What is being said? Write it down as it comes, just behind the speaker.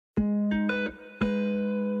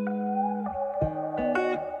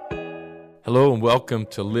Hello and welcome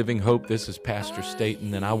to Living Hope. This is Pastor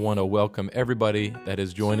Staten, and I want to welcome everybody that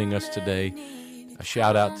is joining us today. A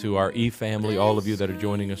shout out to our e-family, all of you that are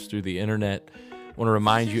joining us through the internet. I want to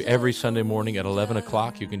remind you every Sunday morning at 11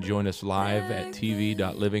 o'clock, you can join us live at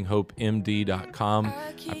tv.livinghopemd.com.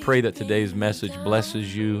 I pray that today's message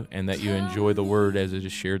blesses you and that you enjoy the word as it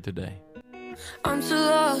is shared today. I'm too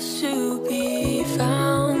lost to be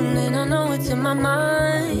found, and I know it's in my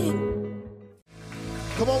mind.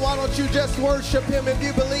 Come on, why don't you just worship him if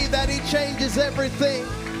you believe that he changes everything?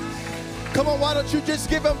 Come on, why don't you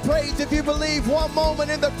just give him praise if you believe one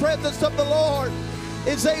moment in the presence of the Lord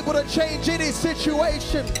is able to change any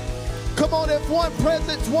situation. Come on, if one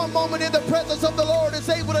moment in the presence of the Lord is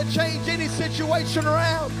able to change any situation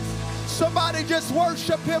around, somebody just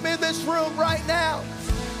worship him in this room right now.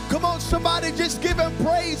 Come on, somebody just give him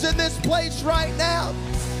praise in this place right now.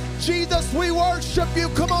 Jesus, we worship you.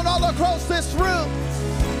 Come on, all across this room.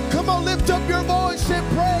 Come on, lift up your voice in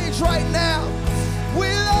praise right now.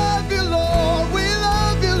 We love you, Lord. We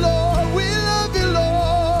love you, Lord. We love you,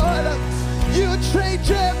 Lord. You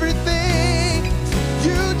change everything.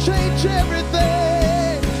 You change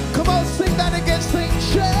everything. Come on, sing that again. Sing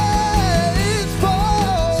chains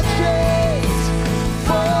fall, chains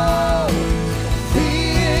fall.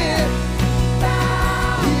 Here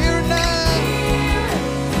now.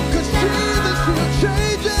 'Cause Jesus, you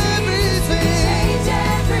change everything.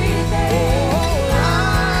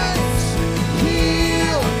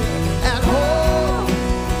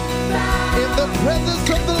 Presence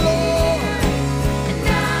of the Lord,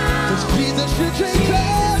 'cause Jesus, you change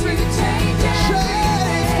everything.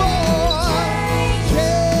 Chains fall,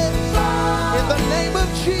 in the name of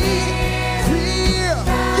Jesus. Fear,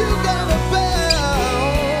 you gotta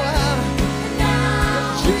bow.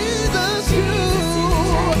 'Cause Jesus, you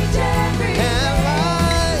and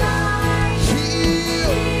life,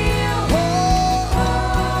 heal,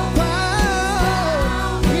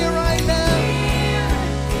 bow, here right now.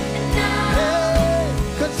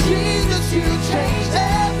 Jesus, you change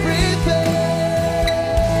everything.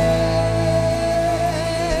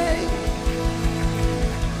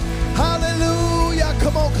 Hallelujah.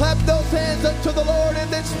 Come on, clap those hands up to the Lord in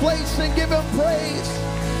this place and give him praise.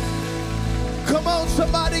 Come on,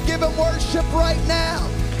 somebody give him worship right now.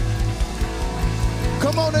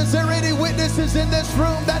 Come on, is there any witnesses in this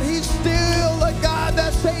room that he's still a God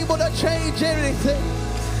that's able to change anything?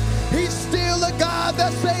 He's still a God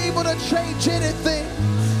that's able to change anything.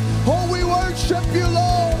 Oh, we worship you,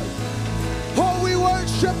 Lord. Oh, we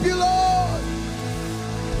worship you, Lord.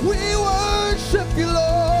 We worship you,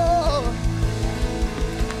 Lord.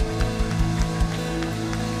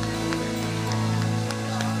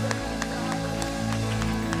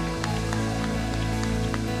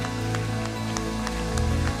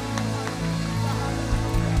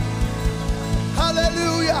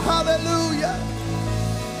 Hallelujah, hallelujah.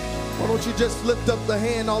 Why don't you just lift up the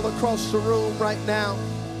hand all across the room right now?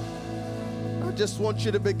 I just want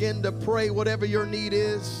you to begin to pray whatever your need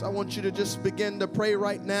is. I want you to just begin to pray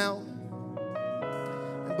right now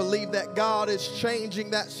and believe that God is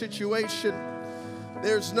changing that situation.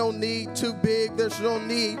 There's no need too big. There's no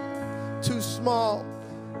need too small.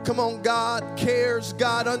 Come on, God cares.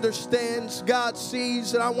 God understands. God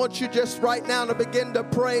sees. And I want you just right now to begin to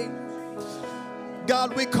pray.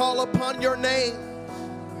 God, we call upon your name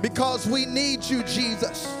because we need you,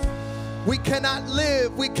 Jesus. We cannot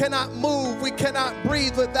live, we cannot move, we cannot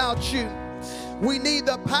breathe without you. We need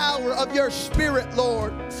the power of your Spirit,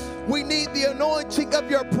 Lord. We need the anointing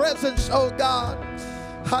of your presence, oh God.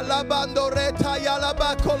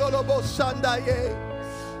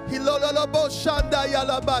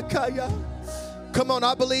 Come on,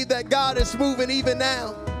 I believe that God is moving even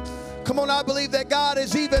now. Come on, I believe that God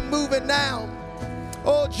is even moving now.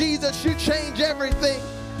 Oh, Jesus, you change everything.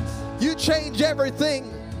 You change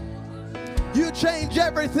everything. You change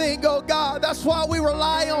everything, oh God. That's why we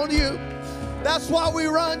rely on you. That's why we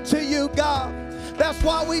run to you, God. That's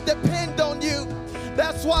why we depend on you.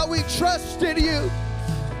 That's why we trust in you.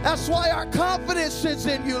 That's why our confidence is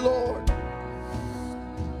in you, Lord.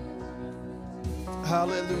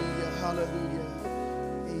 Hallelujah, hallelujah.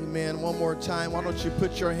 Amen. One more time. Why don't you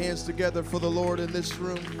put your hands together for the Lord in this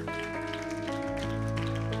room?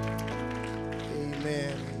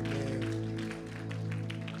 Amen.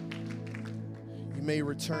 You may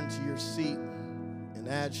return to your seat, and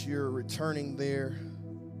as you're returning there,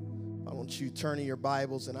 why don't you turn in your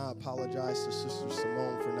Bibles, and I apologize to Sister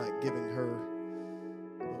Simone for not giving her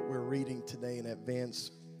what we're reading today in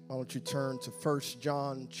advance. Why don't you turn to 1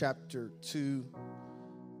 John chapter 2,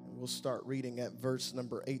 and we'll start reading at verse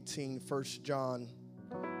number 18, 1 John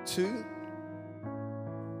 2,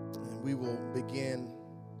 and we will begin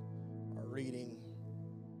our reading,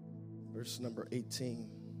 verse number 18.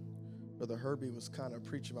 Brother Herbie was kind of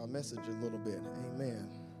preaching my message a little bit. Amen.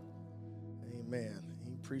 Amen.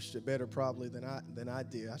 He preached it better probably than I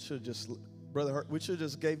did. I should have just, Brother, we should have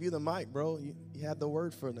just gave you the mic, bro. You had the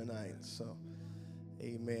word for tonight. So,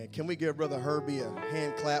 amen. Can we give Brother Herbie a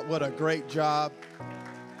hand clap? What a great job.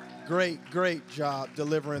 Great job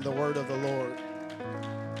delivering the word of the Lord.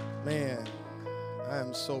 Man, I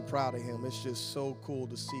am so proud of him. It's just so cool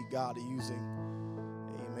to see God using,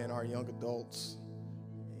 amen, our young adults.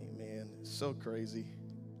 Amen. It's so crazy.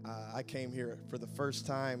 I came here for the first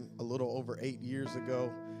time a little over 8 years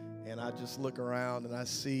ago, and I just look around and I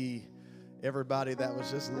see everybody that was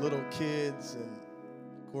just little kids. And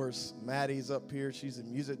of course, Maddie's up here. She's a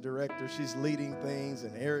music director. She's leading things,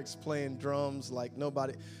 and Eric's playing drums like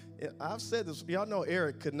nobody. I've said this. Y'all know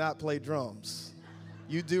Eric could not play drums.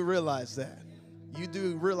 You do realize that. You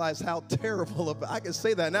do realize how terrible of, I can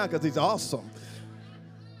say that now because he's awesome.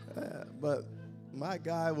 But my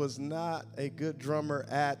guy was not a good drummer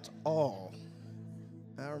at all.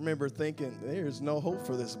 I remember thinking, there's no hope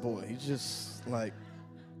for this boy. He's just like,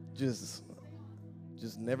 just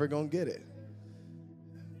never gonna get it.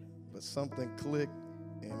 But something clicked,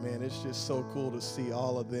 and man, it's just so cool to see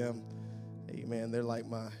all of them. Amen. They're like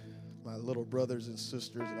my little brothers and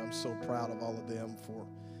sisters, and I'm so proud of all of them for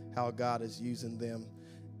how God is using them.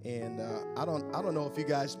 And I don't know if you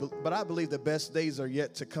guys, but I believe the best days are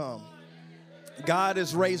yet to come. God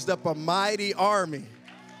has raised up a mighty army,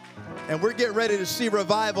 and we're getting ready to see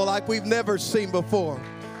revival like we've never seen before.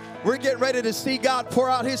 We're getting ready to see God pour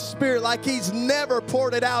out his spirit like he's never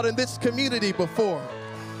poured it out in this community before.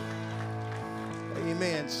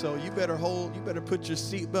 Amen. So you better put your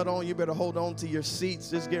seatbelt on. You better hold on to your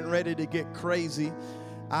seats. It's getting ready to get crazy.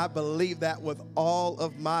 I believe that with all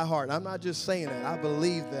of my heart. I'm not just saying it. I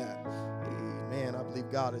believe that. Amen. I believe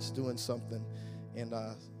God is doing something. And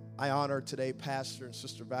I honor today Pastor and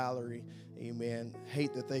Sister Valerie. Amen.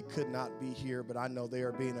 Hate that they could not be here, but I know they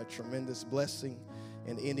are being a tremendous blessing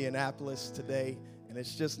in Indianapolis today. And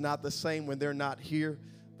it's just not the same when they're not here.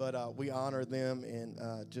 But we honor them and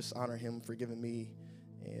just honor him for giving me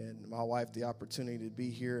and my wife the opportunity to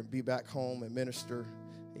be here and be back home and minister.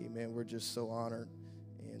 Amen. We're just so honored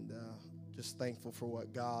and just thankful for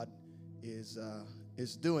what God is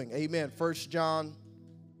doing. Amen. 1 John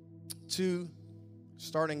 2,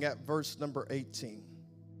 starting at verse number 18.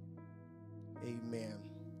 Amen.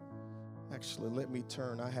 Actually, let me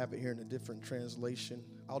turn. I have it here in a different translation.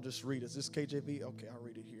 I'll just read it. Is this KJV? Okay, I'll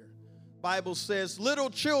read it here. Bible says,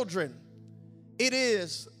 little children, it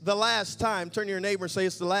is the last time. Turn to your neighbor and say,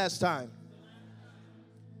 it's the last time.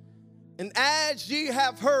 And as ye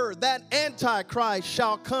have heard that Antichrist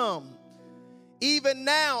shall come, even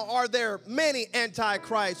now are there many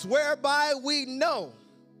Antichrists, whereby we know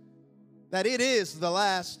that it is the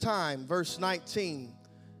last time. Verse 19,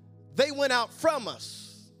 they went out from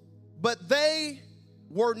us, but they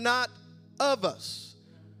were not of us.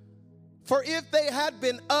 For if they had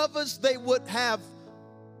been of us, they would have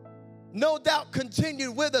no doubt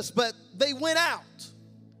continued with us, but they went out,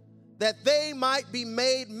 that they might be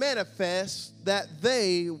made manifest that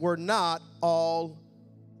they were not all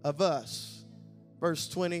of us. Verse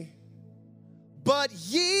 20, but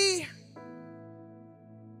ye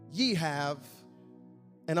have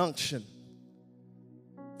an unction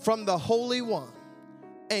from the Holy One,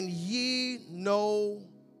 and ye know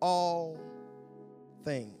all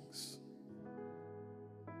things.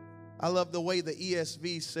 I love the way the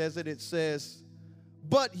ESV says it. It says,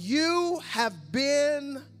 but you have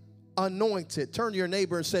been anointed. Turn to your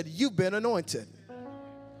neighbor and say, you've been anointed.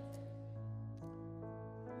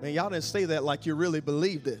 Man, y'all didn't say that like you really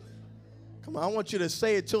believed it. Come on, I want you to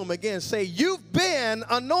say it to him again. Say, you've been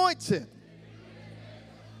anointed.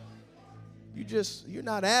 You're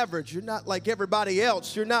not average. You're not like everybody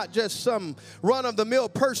else. You're not just some run-of-the-mill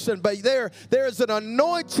person, but there's an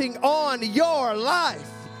anointing on your life.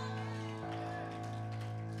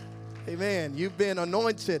 Amen. You've been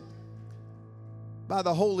anointed by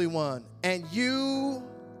the Holy One, and you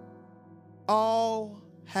all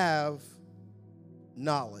have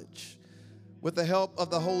knowledge. With the help of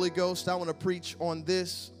the Holy Ghost, I want to preach on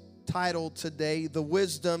this title today, the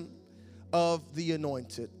wisdom of the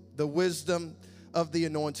anointed. The wisdom of the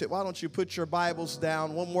anointed. Why don't you put your Bibles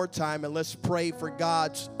down one more time and let's pray for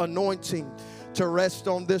God's anointing to rest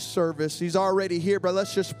on this service. He's already here, but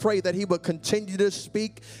let's just pray that he would continue to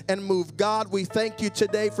speak and move. God, we thank you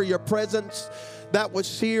today for your presence that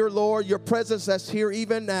was here, Lord, your presence that's here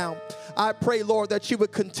even now. I pray, Lord, that you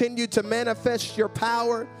would continue to manifest your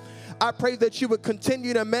power. I pray that you would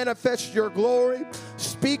continue to manifest your glory.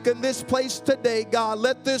 Speak in this place today, God.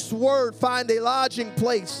 Let this word find a lodging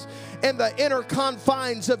place in the inner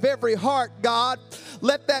confines of every heart, God.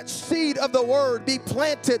 Let that seed of the word be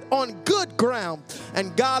planted on good ground.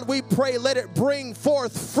 And God, we pray, let it bring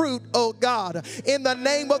forth fruit, oh God. In the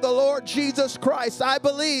name of the Lord Jesus Christ, I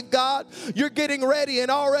believe, God, you're getting ready and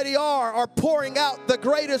already are pouring out the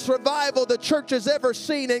greatest revival the church has ever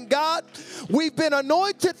seen. And God, we've been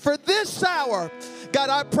anointed for this hour. God,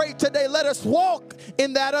 I pray today, let us walk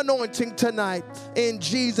in that anointing tonight. In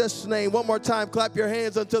Jesus' name. One more time, clap your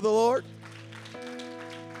hands unto the Lord.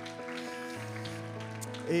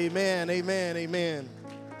 Amen, amen, amen.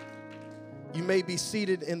 You may be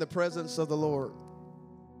seated in the presence of the Lord.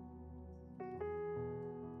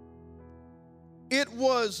 It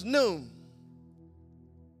was noon,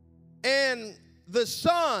 and the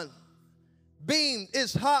sun beamed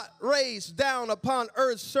its hot rays down upon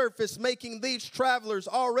earth's surface, making these travelers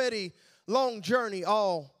already long journey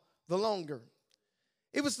all the longer.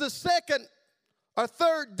 It was the second or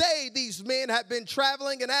third day these men had been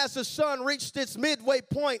traveling, and as the sun reached its midway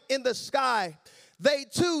point in the sky, they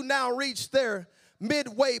too now reached their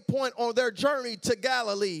midway point on their journey to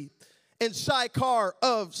Galilee and Sychar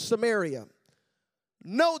of Samaria.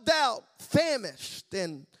 No doubt famished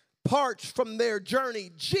and parched from their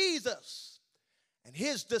journey, Jesus and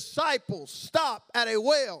his disciples stopped at a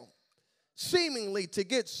well, seemingly to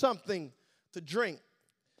get something to drink.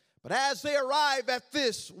 But as they arrive at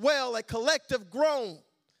this well, a collective groan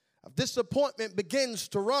of disappointment begins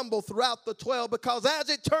to rumble throughout the 12, because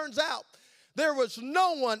as it turns out, there was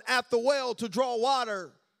no one at the well to draw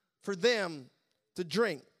water for them to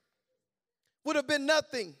drink. Would have been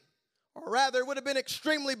nothing, or rather it would have been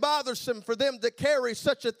extremely bothersome for them to carry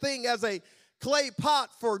such a thing as a clay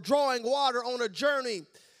pot for drawing water on a journey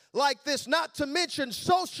like this, not to mention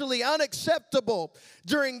socially unacceptable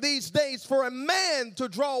during these days for a man to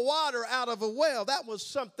draw water out of a well. That was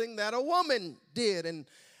something that a woman did. And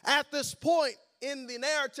at this point in the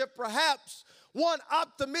narrative, perhaps one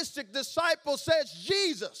optimistic disciple says,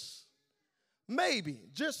 Jesus, maybe,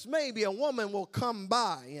 just maybe, a woman will come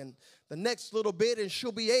by and the next little bit, and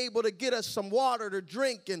she'll be able to get us some water to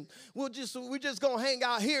drink, and we're just gonna hang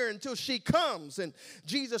out here until she comes. And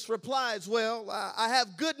Jesus replies, well, I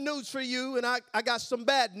have good news for you, and I got some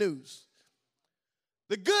bad news.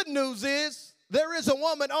 The good news is there is a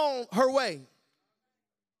woman on her way.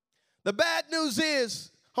 The bad news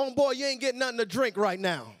is, homeboy, you ain't getting nothing to drink right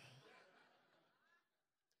now.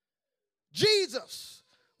 Jesus,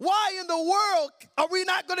 why in the world are we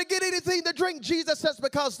not going to get anything to drink? Jesus says,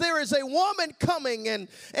 because there is a woman coming, and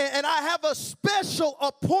I have a special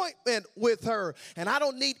appointment with her, and I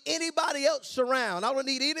don't need anybody else around. I don't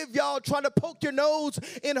need any of y'all trying to poke your nose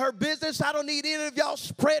in her business. I don't need any of y'all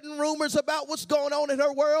spreading rumors about what's going on in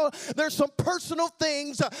her world. There's some personal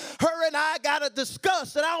things her and I got to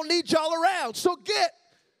discuss, and I don't need y'all around. So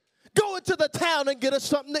go into the town and get us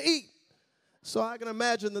something to eat. So I can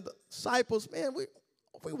imagine the disciples, man,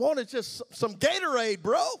 we wanted just some Gatorade,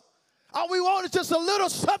 bro. All we want is just a little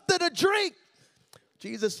something to drink.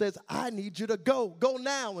 Jesus says, I need you to go. Go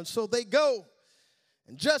now. And so they go.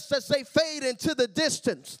 And just as they fade into the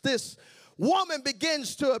distance, this woman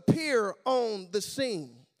begins to appear on the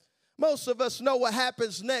scene. Most of us know what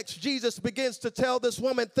happens next. Jesus begins to tell this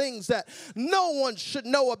woman things that no one should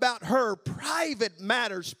know about her. Private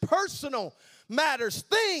matters, personal matters,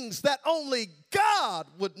 things that only God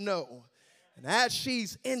would know. And as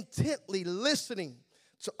she's intently listening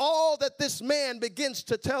to all that this man begins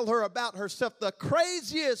to tell her about herself, the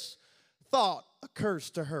craziest thought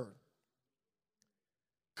occurs to her.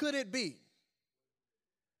 Could it be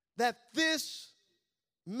that this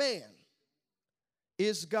man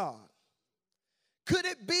is God? Could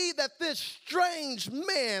it be that this strange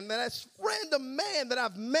man, that random man that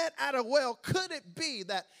I've met at a well, could it be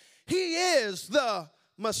that he is the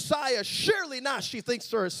Messiah? Surely not, she thinks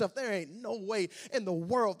to herself. There ain't no way in the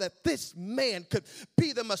world that this man could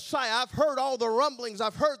be the Messiah. I've heard all the rumblings,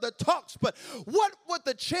 I've heard the talks, but what would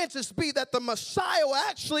the chances be that the Messiah will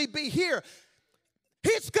actually be here?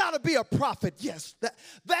 He's got to be a prophet. Yes,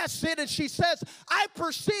 that's it. And she says, I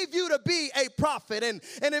perceive you to be a prophet. And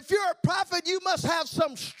if you're a prophet, you must have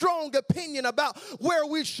some strong opinion about where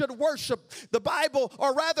we should worship. The Bible,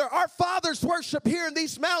 or rather, our fathers worship here in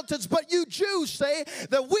these mountains, but you Jews say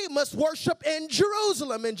that we must worship in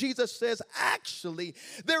Jerusalem. And Jesus says, actually,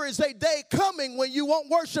 there is a day coming when you won't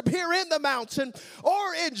worship here in the mountain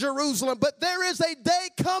or in Jerusalem, but there is a day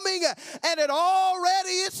coming, and it already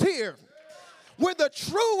is here, where the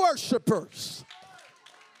true worshipers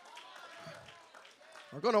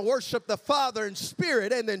We're going to worship the Father in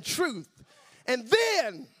spirit and in truth. And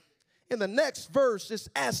then in the next verse, it's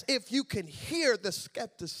as if you can hear the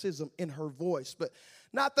skepticism in her voice, but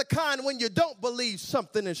not the kind when you don't believe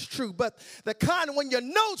something is true, but the kind when you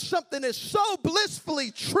know something is so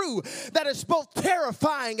blissfully true that it's both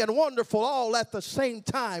terrifying and wonderful all at the same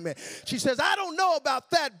time. And she says, I don't know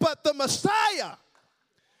about that, but the Messiah,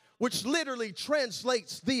 which literally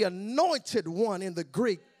translates the anointed one in the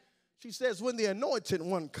Greek, she says, when the anointed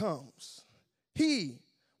one comes, he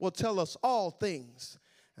will tell us all things.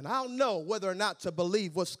 And I'll know whether or not to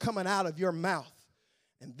believe what's coming out of your mouth.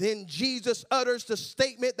 And then Jesus utters the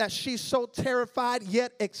statement that she's so terrified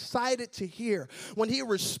yet excited to hear when he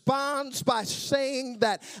responds by saying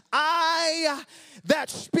that I that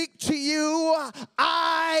speak to you,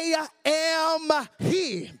 I am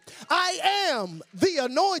he. I am the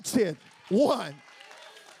anointed one.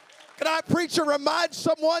 Can I preach and remind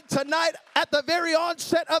someone tonight at the very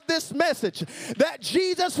onset of this message that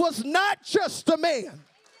Jesus was not just a man.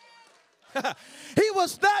 He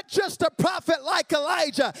was not just a prophet like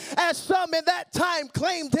Elijah, as some in that time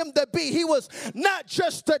claimed him to be. He was not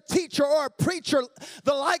just a teacher or a preacher,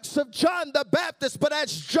 the likes of John the Baptist, but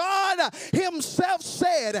as John himself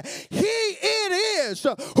said, he it is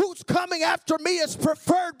who's coming after me is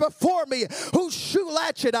preferred before me, whose shoe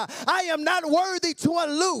latchet I am not worthy to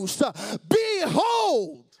unloose.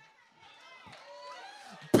 Behold,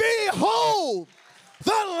 behold, the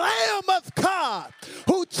Lamb of God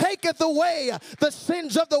who taketh away the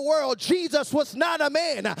sins of the world. Jesus was not a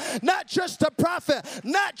man, not just a prophet,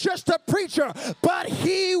 not just a preacher, but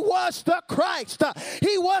he was the Christ.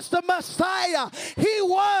 He was the Messiah. He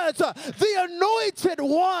was the anointed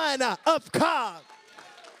one of God.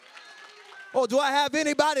 Oh, do I have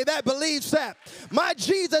anybody that believes that? My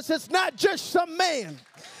Jesus is not just some man.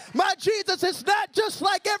 My Jesus is not just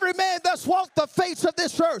like every man that's walked the face of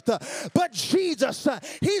this earth, but Jesus,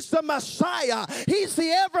 he's the Messiah. He's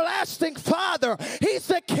the everlasting Father. He's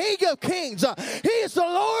the King of Kings. He's the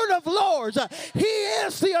Lord of Lords. He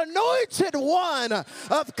is the anointed one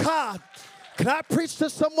of God. Can I preach to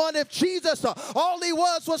someone? If Jesus, all he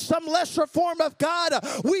was some lesser form of God,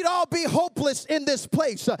 we'd all be hopeless in this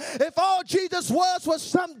place. If all Jesus was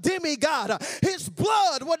some demigod, his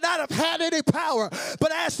blood would not have had any power.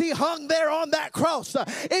 But as he hung there on that cross,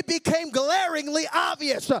 it became glaringly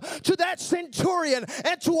obvious to that centurion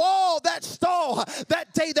and to all that saw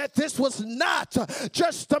that day that this was not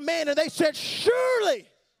just a man. And they said, surely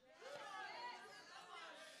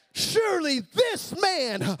this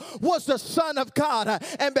man was the Son of God.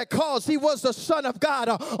 And because he was the Son of God,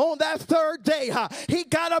 on that third day, he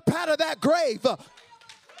got up out of that grave.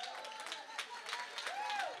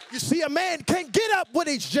 You see, a man can get up when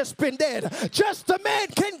he's just been dead. Just a man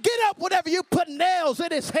can get up whenever you put nails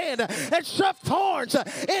in his hand and shove thorns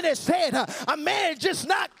in his head. A man just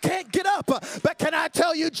can't get up. But can I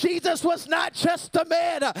tell you, Jesus was not just a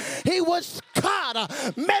man. He was God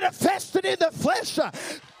manifested in the flesh.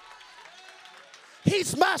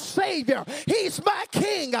 He's my Savior. He's my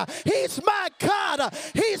King. He's my God.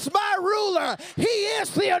 He's my ruler. He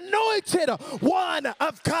is the anointed one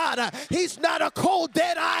of God. He's not a cold,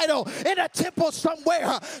 dead idol in a temple somewhere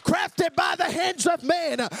crafted by the hands of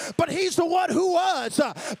man, but he's the one who was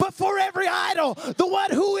before every idol, the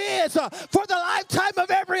one who is for the lifetime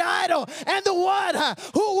of every idol, and the one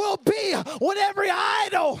who will be when every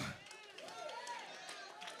idol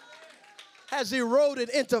has eroded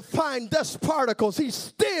into fine dust particles. He's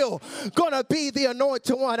still going to be the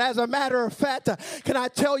anointed one. As a matter of fact, can I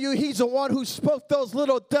tell you, he's the one who spoke those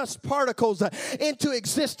little dust particles into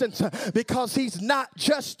existence, because he's not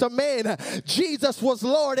just a man. Jesus was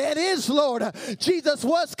Lord and is Lord. Jesus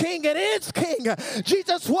was King and is King.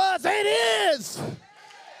 Jesus was and is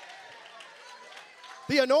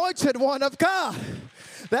the anointed one of God.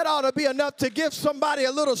 That ought to be enough to give somebody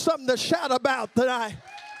a little something to shout about tonight.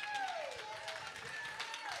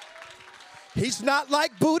 He's not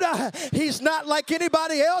like Buddha. He's not like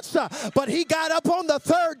anybody else, but he got up on the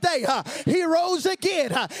third day. He rose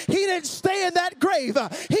again. He didn't stay in that grave.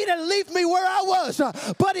 He didn't leave me where I was,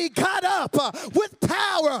 but he got up with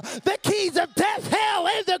power, the keys of death, hell,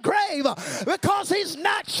 and the grave, because he's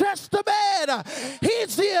not just a man.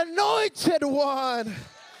 He's the anointed one.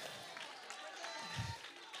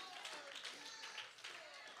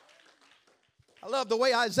 I love the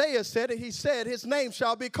way Isaiah said it. He said, his name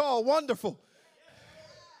shall be called Wonderful,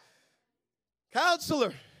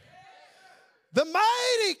 Counselor, the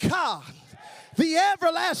Mighty God, the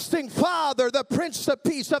everlasting Father, the Prince of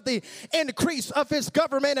Peace, of the increase of his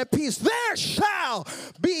government and peace, there shall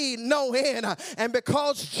be no end. And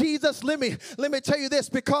because Jesus, let me tell you this,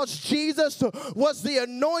 because Jesus was the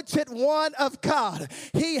anointed one of God,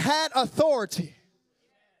 he had authority.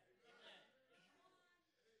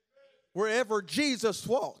 Wherever Jesus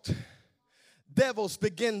walked, devils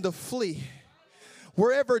began to flee.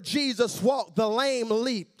 Wherever Jesus walked, the lame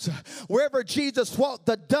leaped. Wherever Jesus walked,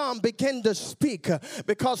 the dumb began to speak,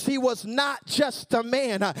 because he was not just a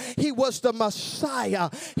man. He was the Messiah.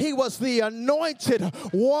 He was the anointed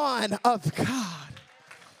one of God.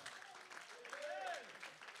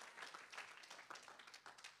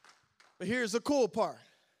 But here's the cool part.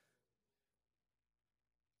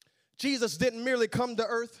 Jesus didn't merely come to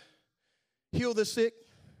earth, heal the sick,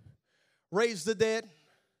 raise the dead,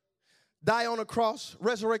 die on a cross,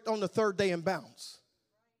 resurrect on the third day and bounce.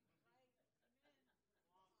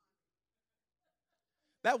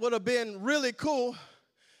 That would have been really cool,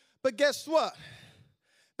 but guess what?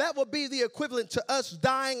 That would be the equivalent to us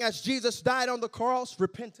dying as Jesus died on the cross,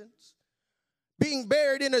 repentance, being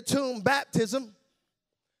buried in a tomb, baptism,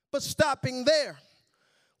 but stopping there.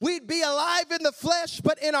 We'd be alive in the flesh,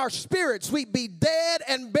 but in our spirits, we'd be dead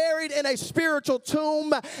and buried in a spiritual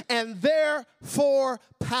tomb and therefore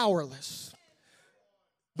powerless.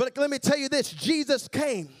 But let me tell you this, Jesus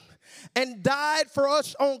came and died for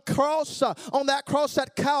us on that cross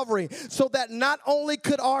at Calvary, so that not only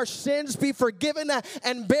could our sins be forgiven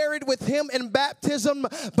and buried with him in baptism,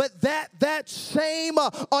 but that same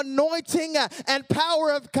anointing and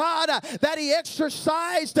power of God that he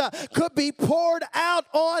exercised could be poured out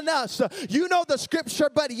on us. You know the scripture,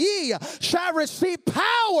 but ye shall receive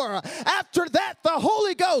power. After that, the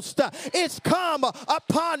Holy Ghost is come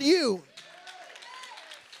upon you.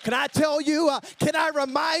 Can I tell you, can I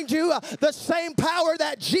remind you, the same power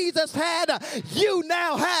that Jesus had, you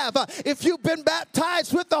now have. If you've been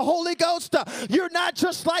baptized with the Holy Ghost, you're not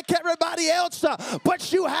just like everybody else,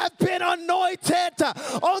 but you have been anointed.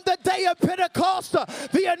 On the day of Pentecost,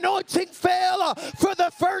 the anointing fell for the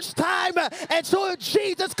first time, and so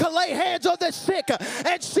Jesus could lay hands on the sick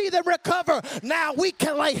and see them recover. Now we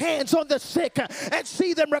can lay hands on the sick and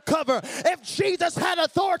see them recover. If Jesus had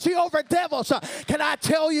authority over devils, can I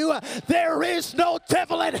tell you, there is no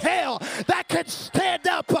devil in hell that can stand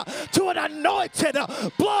up to an anointed,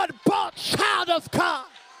 blood-bought child of God.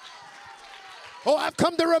 Oh, I've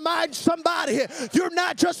come to remind somebody, you're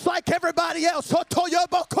not just like everybody else, but the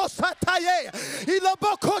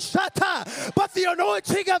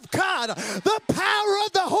anointing of God, the power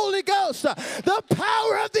of the Holy Ghost, the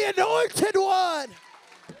power of the anointed one,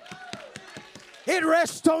 it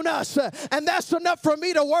rests on us, and that's enough for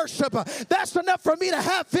me to worship. That's enough for me to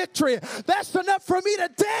have victory. That's enough for me to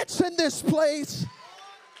dance in this place.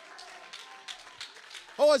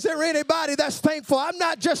 Oh, is there anybody that's thankful? I'm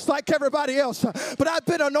not just like everybody else, but I've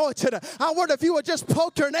been anointed. I wonder if you would just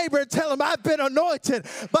poke your neighbor and tell him, I've been anointed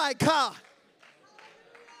by God.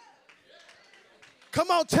 Come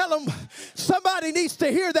on, tell them. Somebody needs to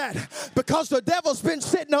hear that, because the devil's been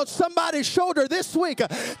sitting on somebody's shoulder this week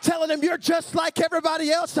telling them, you're just like everybody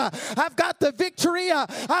else. I've got the victory.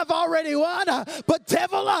 I've already won. But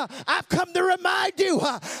devil, I've come to remind you,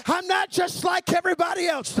 I'm not just like everybody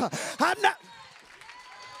else. I'm not.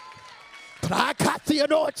 But I got the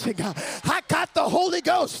anointing. I got the Holy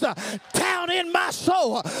Ghost down in my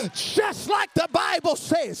soul, just like the Bible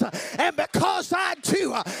says. And because I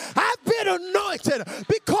do, I've been anointed.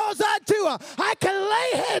 Because I do, I can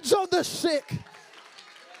lay hands on the sick.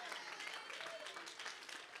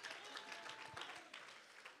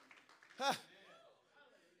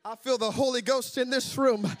 I feel the Holy Ghost in this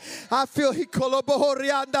room. I feel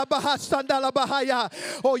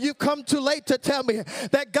oh, you've come too late to tell me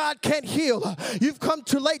that God can't heal. You've come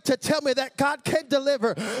too late to tell me that God can't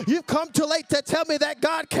deliver. You've come too late to tell me that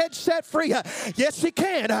God can't set free. Yes, he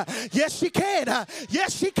can. Yes, he can.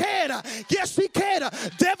 Yes, he can. Yes, he can.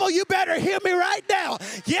 Devil, you better hear me right now.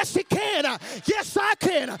 Yes, he can. Yes, I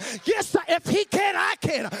can. Yes, if he can, I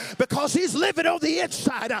can. Because he's living on the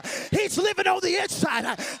inside. He's living on the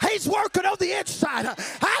inside. He's working on the inside.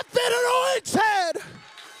 I've been anointed.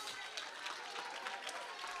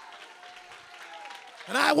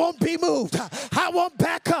 And I won't be moved. I won't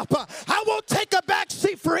back up. I won't take a back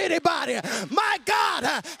seat for anybody. My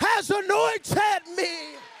God has anointed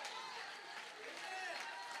me.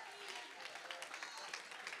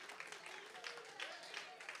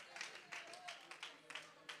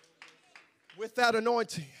 With that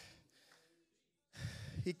anointing,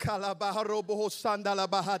 he kalabaharobo sandala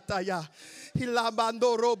bahataya. He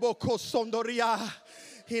lamando robo kosondoria.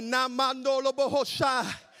 He namando lobohosha.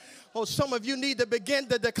 Oh, some of you need to begin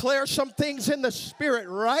to declare some things in the spirit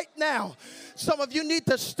right now. Some of you need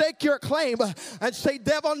to stake your claim and say,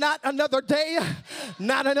 devil, not another day,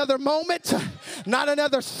 not another moment, not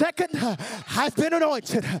another second. I've been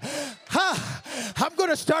anointed. I'm going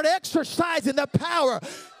to start exercising the power.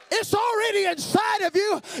 It's already inside of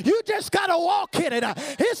you. You just got to walk in it.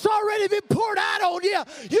 It's already been poured out on you.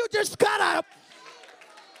 You just got to.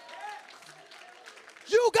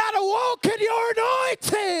 You got to walk in your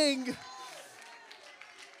anointing.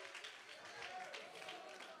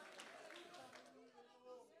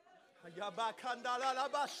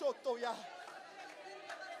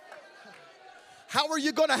 How are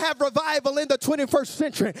you going to have revival in the 21st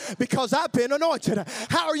century? Because I've been anointed.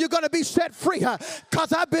 How are you going to be set free?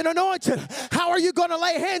 Because I've been anointed. How are you going to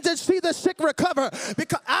lay hands and see the sick recover?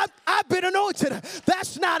 Because I've been anointed.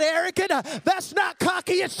 That's not arrogant. That's not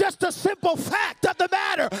cocky. It's just a simple fact of the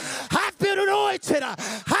matter. I've been anointed.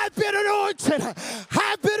 I've been anointed.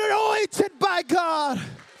 I've been anointed by God.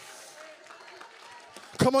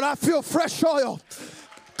 Come on, I feel fresh oil.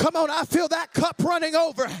 Come on, I feel that cup running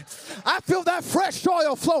over. I feel that fresh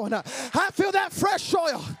oil flowing. I feel that fresh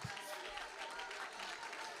oil.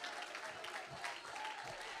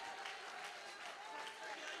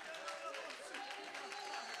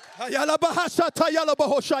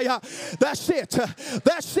 That's it.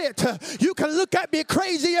 That's it. You can look at me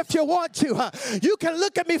crazy if you want to. You can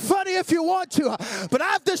look at me funny if you want to. But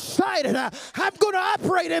I've decided I'm going to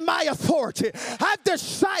operate in my authority. I've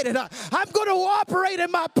decided I'm going to operate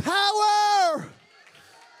in my power.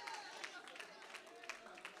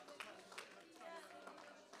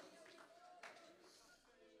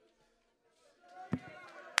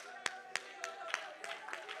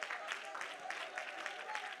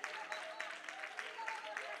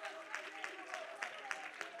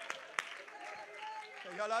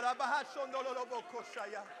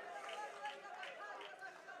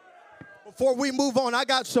 Before we move on, I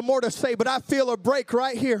got some more to say, but I feel a break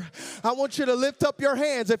right here. I want you to lift up your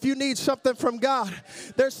hands if you need something from God.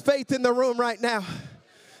 There's faith in the room right now.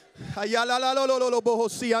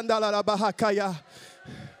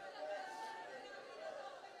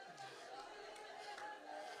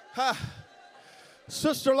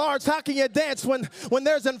 Sister Lawrence, how can you dance when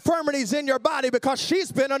there's infirmities in your body? Because she's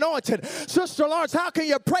been anointed. Sister Lawrence, how can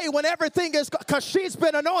you pray when everything is, because she's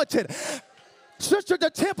been anointed? Sister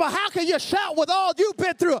DeTemple, how can you shout with all you've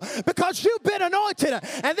been through? Because you've been anointed.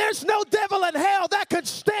 And there's no devil in hell that can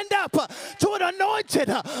stand up to an anointed,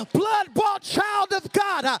 blood-bought child of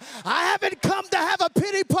God. I haven't come to have a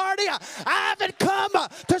pity party. I haven't come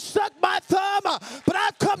to suck my thumb. But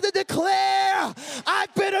I've come to declare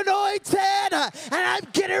I've been anointed. And I'm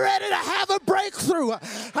getting ready to have a breakthrough.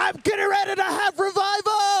 I'm getting ready to have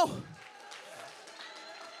revival.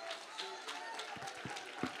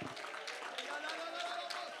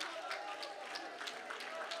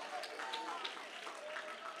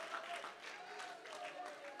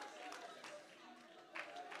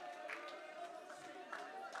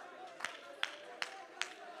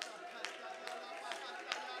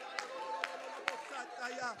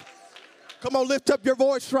 Come on, lift up your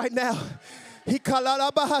voice right now. I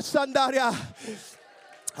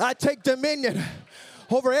take dominion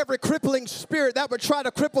over every crippling spirit that would try to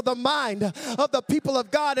cripple the mind of the people of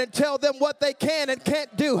God and tell them what they can and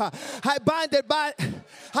can't do. I bind it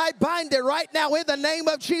right now in the name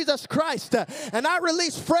of Jesus Christ. And I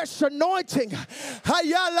release fresh anointing.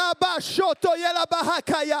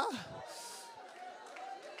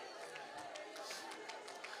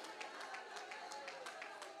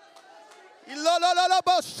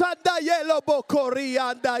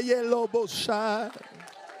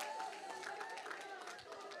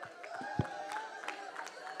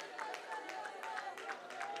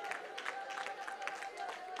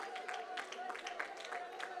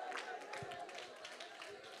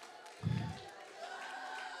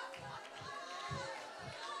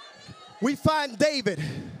 We find David.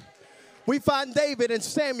 We find David and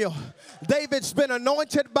Samuel. David's been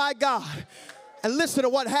anointed by God. And listen to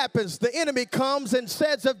what happens. The enemy comes and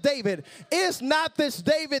says of David, is not this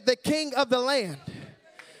David the king of the land?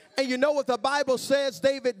 And you know what the Bible says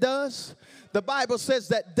David does? The Bible says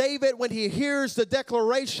that David, when he hears the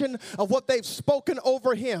declaration of what they've spoken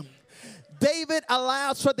over him, David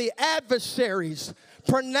allows for the adversaries'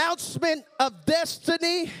 pronouncement of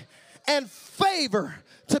destiny and favor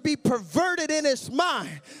to be perverted in his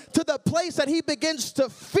mind to the place that he begins to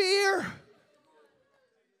fear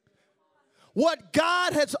what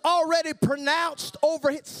God has already pronounced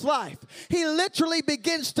over his life. He literally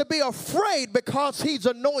begins to be afraid because he's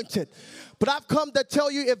anointed. But I've come to tell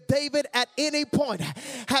you, if David at any point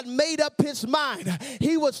had made up his mind,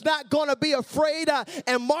 he was not going to be afraid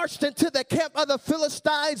and marched into the camp of the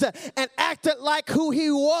Philistines and acted like who he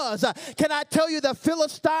was. Can I tell you, the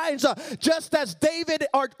Philistines, just as David,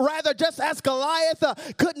 or rather just as Goliath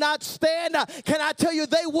could not stand, can I tell you,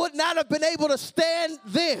 they would not have been able to stand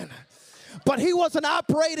then. But he wasn't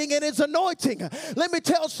operating in his anointing. Let me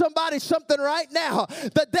tell somebody something right now.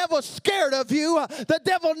 The devil's scared of you. The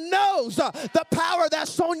devil knows the power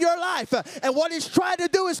that's on your life. And what he's trying to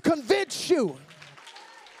do is convince you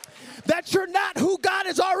that you're not who God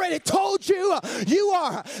has already told you you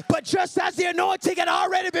are. But just as the anointing had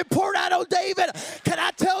already been poured out on David, can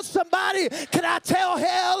I tell somebody, can I tell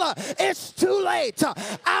hell, it's too late.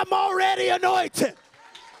 I'm already anointed.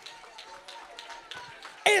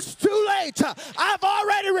 It's too late. I've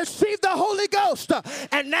already received the Holy Ghost.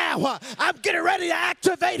 And now I'm getting ready to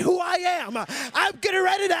activate who I am. I'm getting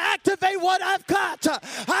ready to activate what I've got.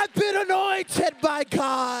 I've been anointed by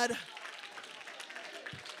God.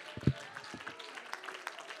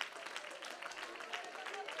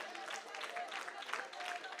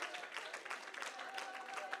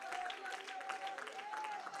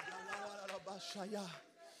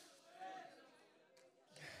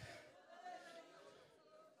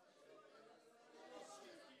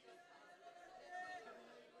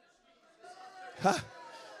 I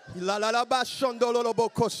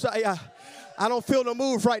don't feel the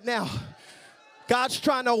move right now. God's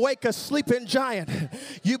trying to wake a sleeping giant.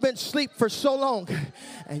 You've been asleep for so long,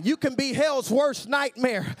 and you can be hell's worst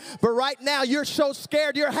nightmare. But right now, you're so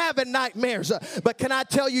scared you're having nightmares. But can I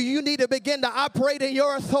tell you, you need to begin to operate in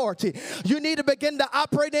your authority. You need to begin to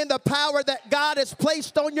operate in the power that God has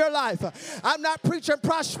placed on your life. I'm not preaching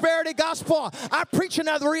prosperity gospel. I'm preaching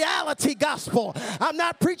the reality gospel. I'm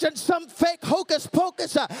not preaching some fake hocus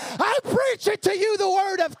pocus. I'm preaching to you the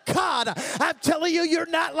word of God. I'm telling you, you're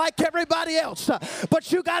not like everybody else.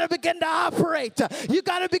 But you got to begin to operate. You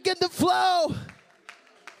got to begin to flow.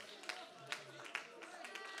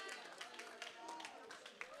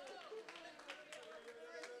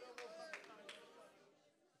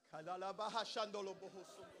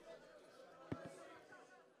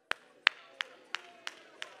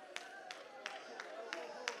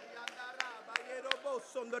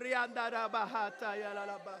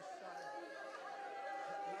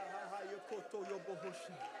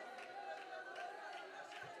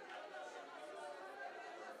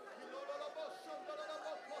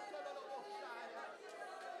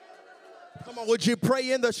 Come on, would you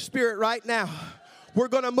pray in the Spirit right now? We're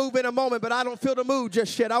going to move in a moment, but I don't feel the move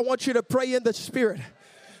just yet. I want you to pray in the Spirit.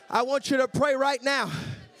 I want you to pray right now.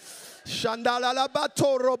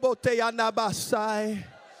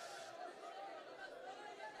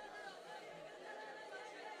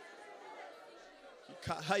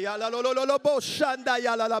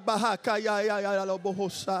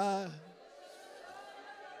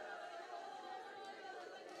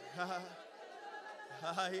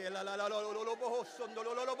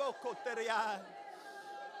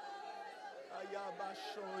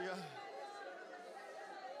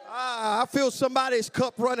 I feel somebody's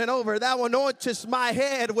cup running over. Thou anointest my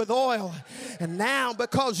head with oil. And now,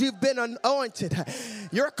 because you've been anointed,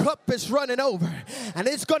 your cup is running over. And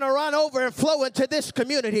it's going to run over and flow into this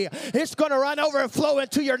community. It's going to run over and flow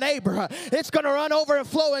into your neighbor. It's going to run over and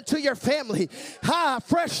flow into your family.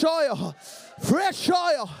 Fresh oil, fresh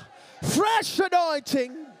oil, fresh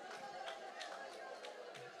anointing.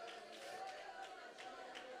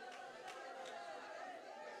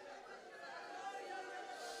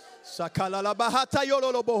 Sakala la bahata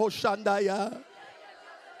yolo lo boho shandaya.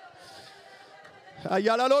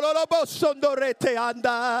 Ayala lo lo bo sondorete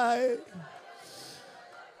andai.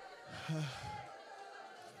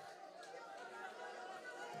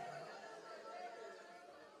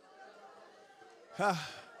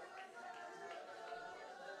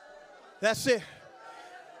 That's it.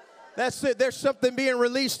 That's it. There's something being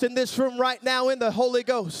released in this room right now in the Holy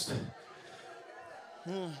Ghost.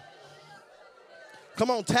 Come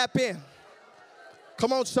on, tap in.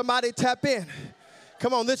 Come on, somebody tap in.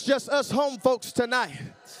 Come on, this is just us home folks tonight.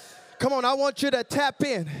 Come on, I want you to tap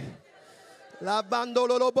in. La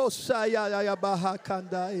bandololobosa ya ya baha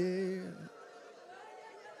kandaye.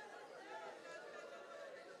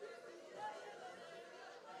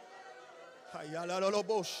 Hayala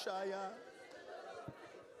lolobosha ya.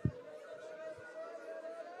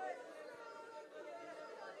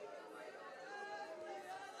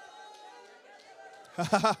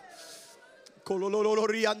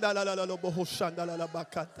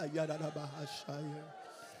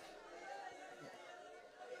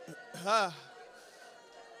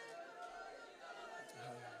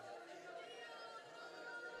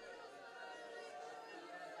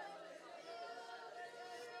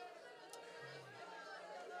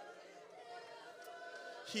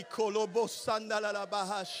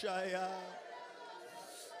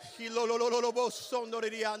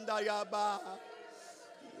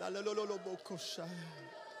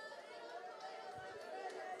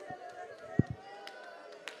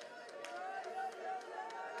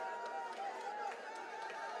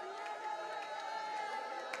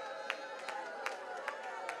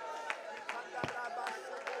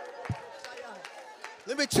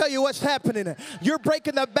 Let me tell you what's happening. You're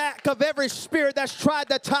breaking the back of every spirit that's tried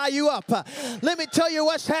to tie you up. Let me tell you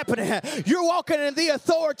what's happening. You're walking in the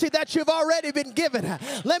authority that you've already been given.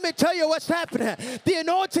 Let me tell you what's happening. The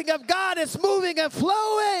anointing of God is moving and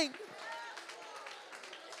flowing.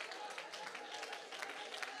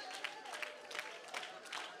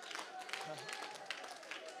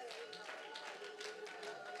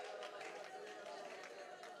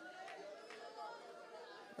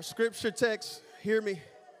 Our scripture text, hear me.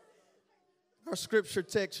 Our scripture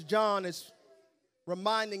text, John is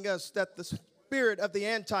reminding us that the spirit of the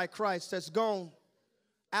Antichrist has gone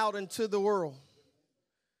out into the world.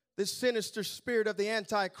 This sinister spirit of the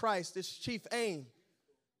Antichrist, its chief aim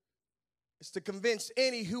is to convince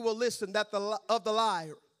any who will listen that of the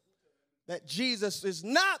lie, that Jesus is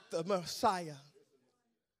not the Messiah.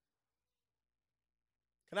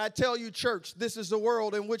 Can I tell you, church, this is the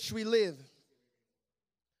world in which we live.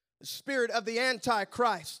 The spirit of the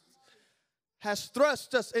Antichrist has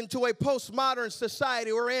thrust us into a postmodern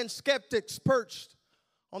society wherein skeptics perched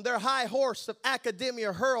on their high horse of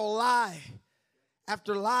academia hurl lie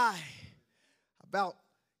after lie about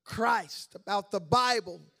Christ, about the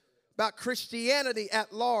Bible, about Christianity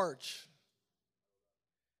at large.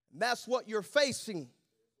 And that's what you're facing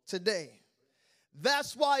today.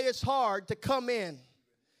 That's why it's hard to come in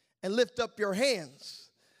and lift up your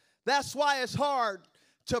hands. That's why it's hard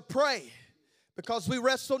to pray, because we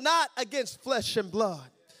wrestle not against flesh and blood,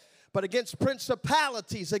 but against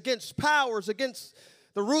principalities, against powers, against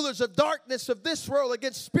the rulers of darkness of this world,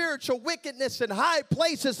 against spiritual wickedness in high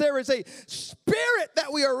places. There is a spirit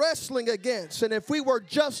that we are wrestling against. And if we were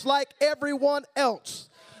just like everyone else,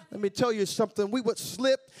 let me tell you something, we would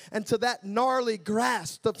slip into that gnarly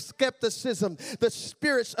grasp of skepticism. The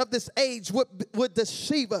spirits of this age would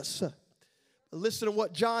deceive us. Listen to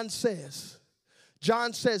what John says.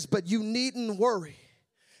 John says, but you needn't worry.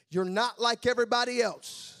 You're not like everybody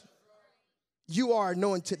else. You are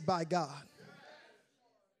anointed by God.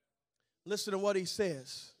 Listen to what he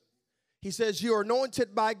says. He says, you're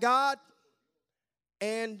anointed by God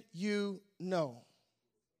and you know.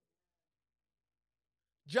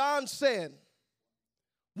 John said,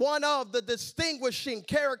 one of the distinguishing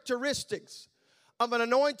characteristics of an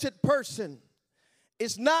anointed person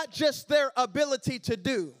is not just their ability to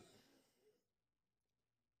do.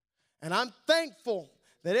 And I'm thankful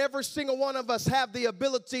that every single one of us have the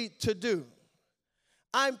ability to do.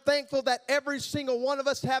 I'm thankful that every single one of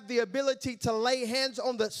us have the ability to lay hands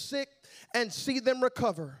on the sick and see them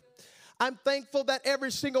recover. I'm thankful that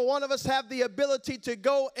every single one of us have the ability to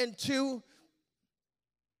go into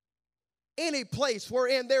any place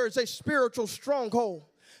wherein there is a spiritual stronghold,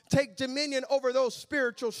 take dominion over those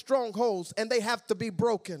spiritual strongholds, and they have to be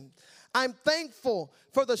broken. I'm thankful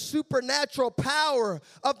for the supernatural power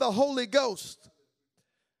of the Holy Ghost.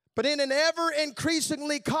 But in an ever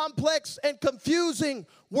increasingly complex and confusing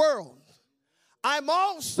world, I'm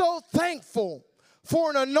also thankful for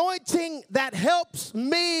an anointing that helps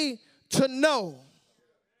me to know.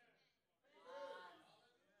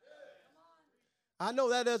 I know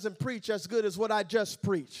that doesn't preach as good as what I just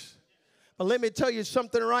preached. But let me tell you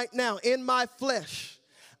something right now. In my flesh,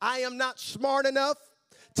 I am not smart enough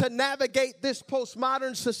to navigate this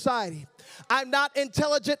postmodern society. I'm not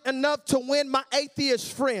intelligent enough to win my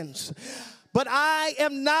atheist friends. But I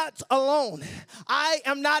am not alone. I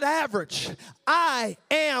am not average. I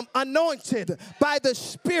am anointed by the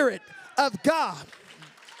Spirit of God.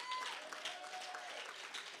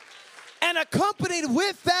 And accompanied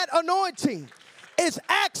with that anointing is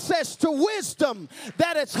access to wisdom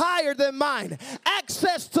that is higher than mine,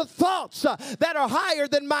 access to thoughts that are higher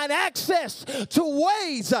than mine, access to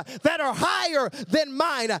ways that are higher than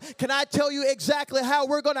mine. Can I tell you exactly how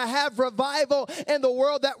we're going to have revival in the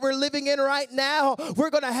world that we're living in right now?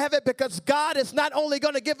 We're going to have it because God is not only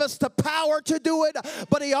going to give us the power to do it,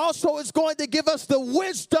 but He also is going to give us the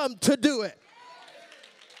wisdom to do it.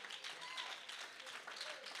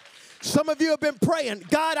 Some of you have been praying,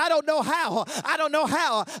 God, I don't know how. I don't know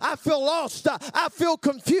how. I feel lost. I feel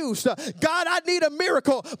confused. God, I need a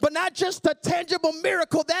miracle, but not just a tangible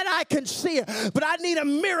miracle that I can see, but I need a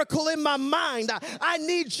miracle in my mind. I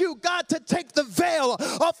need you, God, to take the veil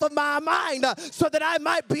off of my mind so that I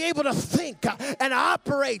might be able to think and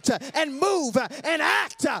operate and move and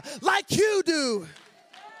act like you do.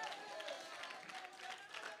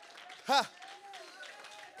 Huh.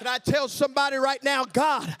 Can I tell somebody right now,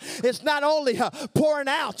 God is not only pouring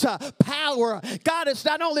out power. God is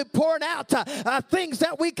not only pouring out things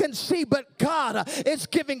that we can see, but God is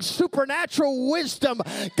giving supernatural wisdom.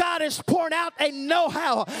 God is pouring out a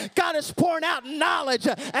know-how. God is pouring out knowledge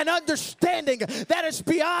and understanding that is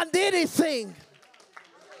beyond anything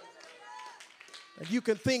that you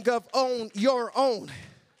can think of on your own.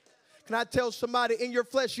 Can I tell somebody, in your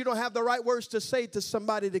flesh, you don't have the right words to say to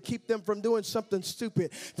somebody to keep them from doing something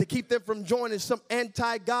stupid, to keep them from joining some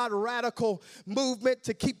anti-God radical movement,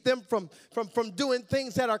 to keep them from doing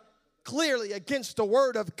things that are clearly against the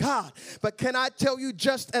word of God. But can I tell you,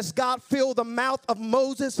 just as God filled the mouth of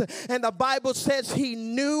Moses, and the Bible says he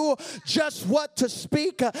knew just what to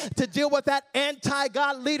speak to deal with that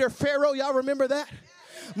anti-God leader Pharaoh. Y'all remember that?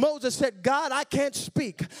 Moses said, God, I can't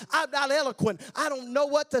speak. I'm not eloquent. I don't know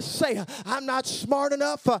what to say. I'm not smart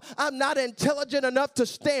enough. I'm not intelligent enough to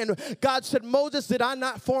stand. God said, Moses, did I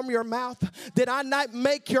not form your mouth? Did I not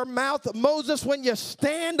make your mouth? Moses, when you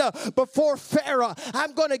stand before Pharaoh,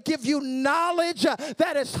 I'm going to give you knowledge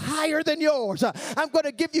that is higher than yours. I'm going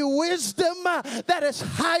to give you wisdom that is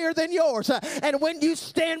higher than yours. And when you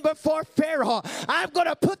stand before Pharaoh, I'm going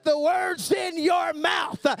to put the words in your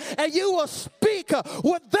mouth, and you will speak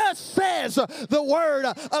what thus says the word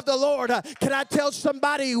of the Lord. Can I tell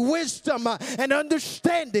somebody, wisdom and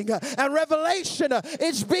understanding and revelation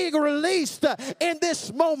is being released in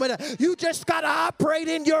this moment. You just got to operate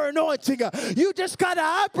in your anointing. You just got to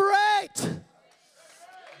operate.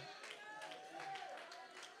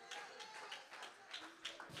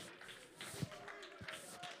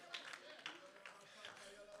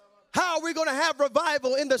 How are we going to have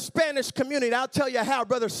revival in the Spanish community? I'll tell you how,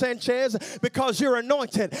 Brother Sanchez, because you're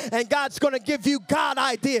anointed, and God's going to give you God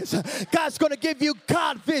ideas. God's going to give you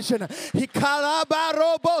God vision. It's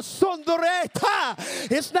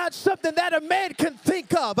not something that a man can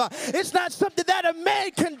think of. It's not something that a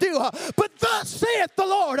man can do. But thus saith the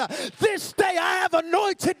Lord, this day I have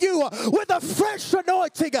anointed you with a fresh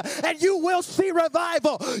anointing, and you will see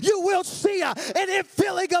revival. You will see an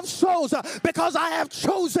infilling of souls, because I have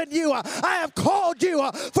chosen you. I have called you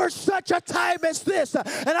for such a time as this,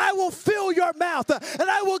 and I will fill your mouth, and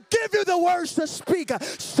I will give you the words to speak,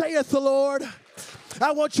 saith the Lord.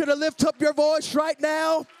 I want you to lift up your voice right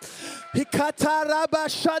now.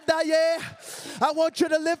 I want you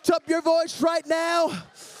to lift up your voice right now.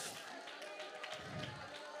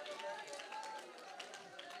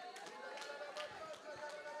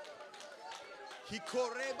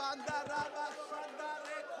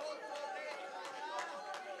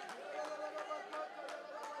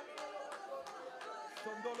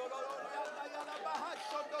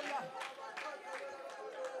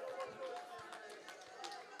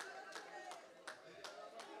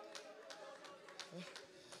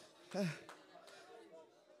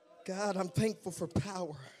 God, I'm thankful for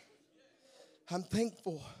power. I'm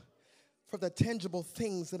thankful for the tangible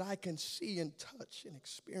things that I can see and touch and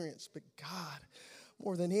experience. But God,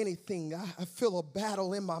 more than anything, I feel a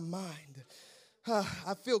battle in my mind.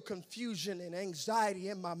 I feel confusion and anxiety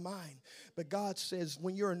in my mind. But God says,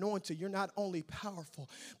 when you're anointed, you're not only powerful,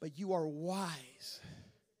 but you are wise.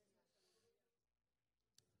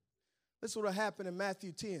 This is what happened in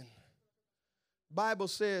Matthew 10. Bible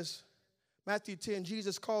says, Matthew 10,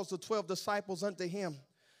 Jesus calls the 12 disciples unto him.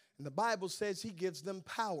 And the Bible says he gives them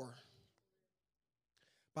power.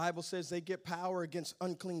 Bible says they get power against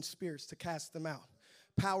unclean spirits to cast them out.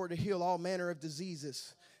 Power to heal all manner of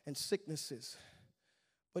diseases and sicknesses.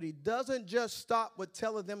 But he doesn't just stop with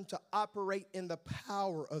telling them to operate in the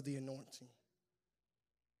power of the anointing.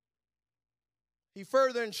 He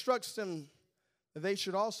further instructs them that they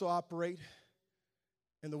should also operate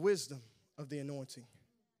in the wisdom of the anointing.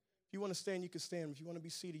 If you want to stand, you can stand. If you want to be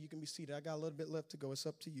seated, you can be seated. I got a little bit left to go. It's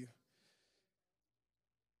up to you.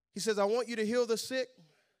 He says, I want you to heal the sick.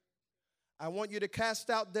 I want you to cast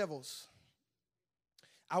out devils.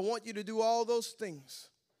 I want you to do all those things.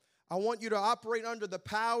 I want you to operate under the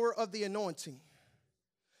power of the anointing.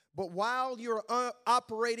 But while you're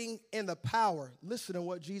operating in the power, listen to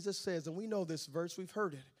what Jesus says. And we know this verse. We've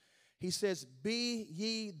heard it. He says, be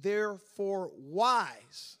ye therefore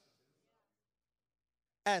wise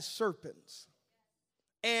as serpents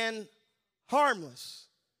and harmless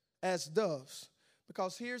as doves.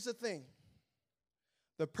 Because here's the thing.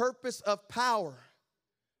 The purpose of power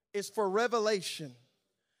is for revelation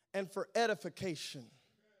and for edification.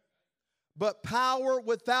 But power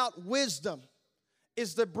without wisdom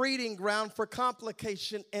is the breeding ground for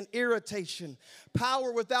complication and irritation.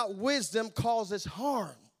 Power without wisdom causes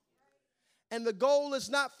harm. And the goal is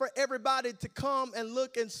not for everybody to come and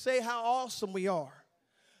look and say how awesome we are.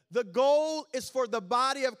 The goal is for the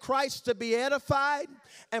body of Christ to be edified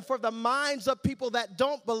and for the minds of people that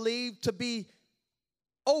don't believe to be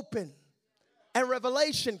open and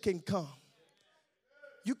revelation can come.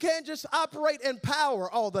 You can't just operate in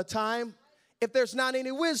power all the time if there's not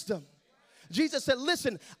any wisdom. Jesus said,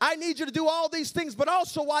 listen, I need you to do all these things, but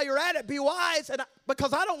also while you're at it, be wise,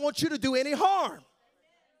 because I don't want you to do any harm.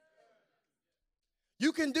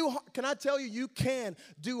 Can I tell you, you can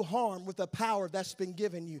do harm with the power that's been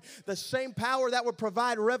given you. The same power that would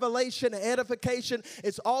provide revelation and edification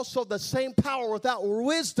is also the same power without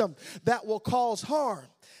wisdom that will cause harm.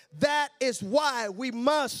 That is why we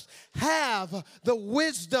must have the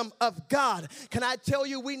wisdom of God. Can I tell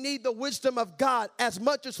you, we need the wisdom of God as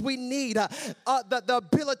much as we need the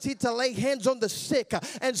ability to lay hands on the sick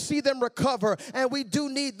and see them recover. And we do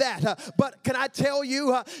need that. But can I tell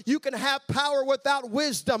you, you can have power without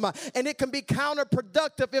wisdom, and it can be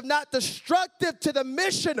counterproductive, if not destructive, to the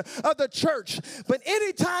mission of the church. But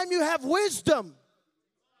anytime you have wisdom,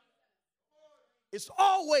 it's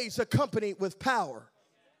always accompanied with power.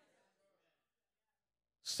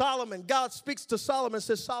 Solomon, God speaks to Solomon and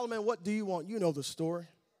says, Solomon, what do you want? You know the story.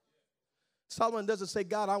 Solomon doesn't say,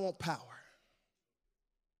 God, I want power.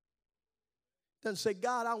 Doesn't say,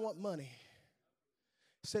 God, I want money.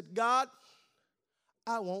 He said, God,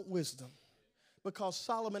 I want wisdom. Because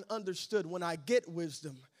Solomon understood, when I get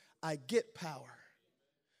wisdom, I get power.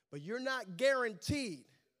 But you're not guaranteed.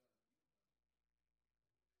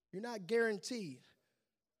 You're not guaranteed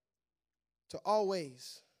to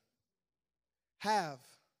always have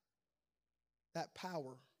that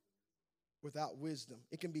power without wisdom.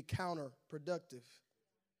 It can be counterproductive.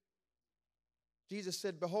 Jesus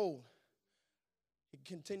said, behold, he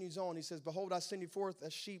continues on. He says, behold, I send you forth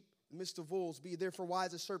as sheep midst of wolves. Be therefore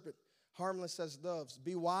wise as serpent, harmless as doves.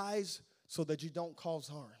 Be wise so that you don't cause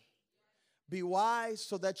harm. Be wise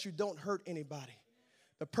so that you don't hurt anybody.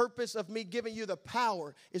 The purpose of me giving you the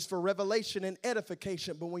power is for revelation and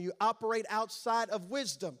edification. But when you operate outside of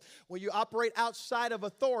wisdom, when you operate outside of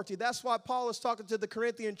authority, that's why Paul is talking to the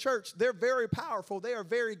Corinthian church. They're very powerful. They are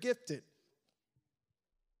very gifted.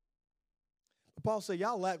 But Paul said,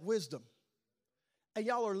 y'all lack wisdom. And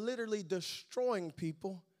y'all are literally destroying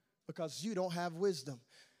people because you don't have wisdom.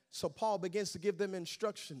 So Paul begins to give them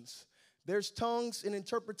instructions. There's tongues and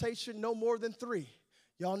interpretation, no more than 3.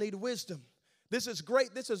 Y'all need wisdom. This is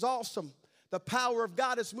great. This is awesome. The power of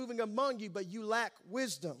God is moving among you, but you lack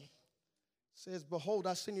wisdom. It says, behold,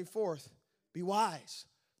 I send you forth. Be wise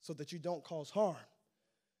so that you don't cause harm.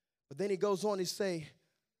 But then he goes on to say,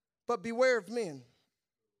 but beware of men,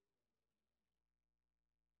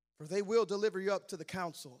 for they will deliver you up to the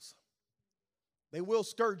councils. They will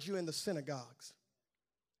scourge you in the synagogues.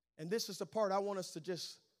 And this is the part I want us to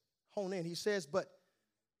just hone in. He says, but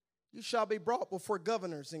you shall be brought before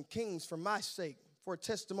governors and kings for my sake, for a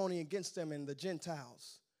testimony against them and the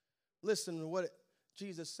Gentiles. Listen to what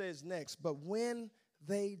Jesus says next. But when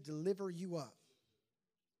they deliver you up,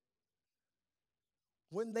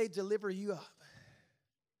 when they deliver you up,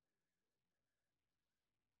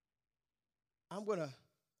 I'm going to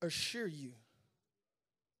assure you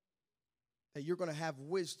that you're going to have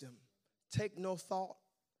wisdom. Take no thought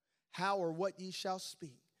how or what ye shall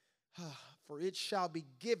speak. For it shall be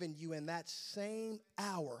given you in that same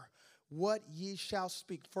hour what ye shall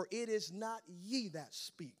speak. For it is not ye that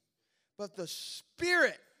speak, but the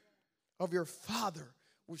Spirit of your Father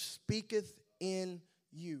which speaketh in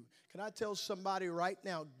you. Can I tell somebody right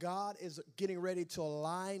now, God is getting ready to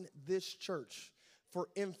align this church for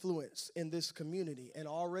influence in this community and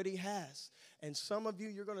already has. And some of you,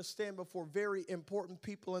 you're going to stand before very important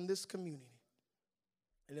people in this community.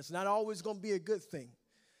 And it's not always going to be a good thing.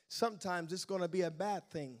 Sometimes it's going to be a bad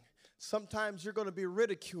thing. Sometimes you're going to be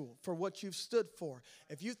ridiculed for what you've stood for.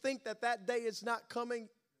 If you think that that day is not coming,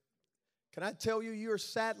 can I tell you, you're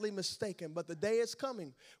sadly mistaken. But the day is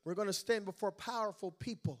coming. We're going to stand before powerful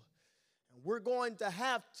people. And we're going to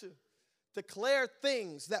have to declare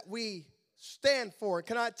things that we stand for.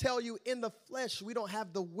 Can I tell you, in the flesh, we don't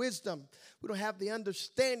have the wisdom. We don't have the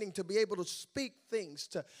understanding to be able to speak things,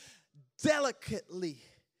 to delicately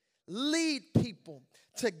lead people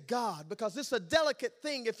to God, because it's a delicate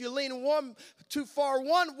thing. If you lean too far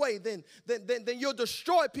one way, then you'll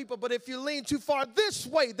destroy people. But if you lean too far this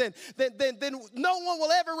way, then no one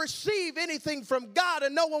will ever receive anything from God,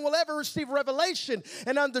 and no one will ever receive revelation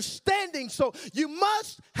and understanding. So you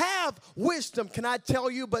must have wisdom. Can I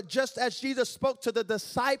tell you? But just as Jesus spoke to the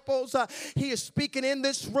disciples, he is speaking in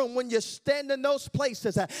this room when you stand in those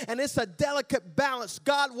places, and it's a delicate balance.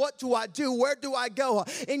 God, what do I do? Where do I go?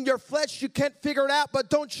 In your flesh, you can't figure it out, but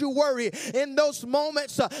don't you worry. In those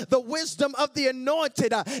moments, the wisdom of the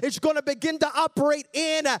anointed is going to begin to operate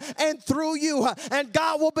in and through you, and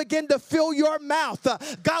God will begin to fill your mouth.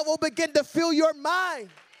 God will begin to fill your mind.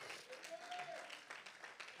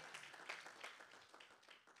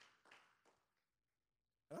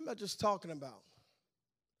 I'm not just talking about.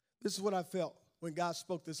 This is what I felt when God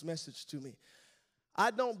spoke this message to me.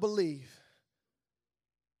 I don't believe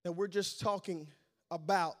that we're just talking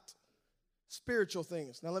about spiritual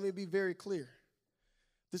things. Now, let me be very clear.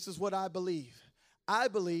 This is what I believe. I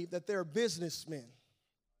believe that there are businessmen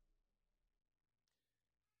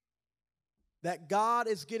that God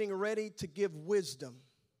is getting ready to give wisdom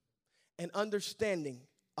and understanding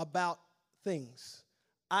about things,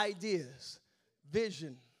 ideas,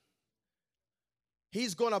 vision.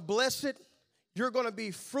 He's going to bless it. You're going to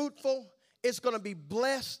be fruitful. It's going to be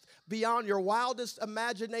blessed beyond your wildest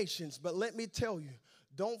imaginations. But let me tell you,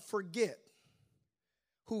 don't forget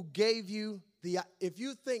who gave you if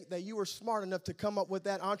you think that you were smart enough to come up with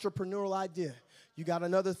that entrepreneurial idea, you got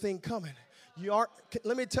another thing coming.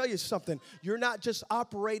 Let me tell you something. You're not just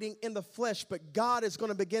operating in the flesh, but God is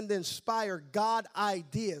going to begin to inspire God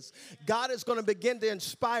ideas. God is going to begin to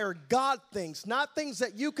inspire God things, not things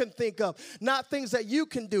that you can think of, not things that you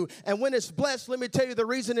can do. And when it's blessed, let me tell you the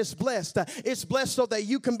reason it's blessed. It's blessed so that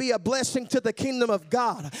you can be a blessing to the kingdom of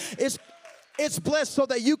God. It's blessed so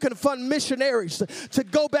that you can fund missionaries to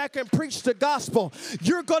go back and preach the gospel.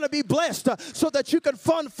 You're going to be blessed so that you can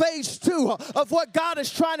fund phase 2 of what God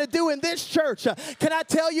is trying to do in this church. Can I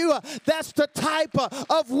tell you, that's the type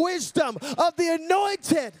of wisdom of the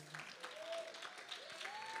anointed.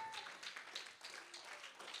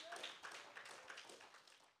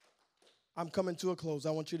 I'm coming to a close.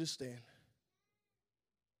 I want you to stand.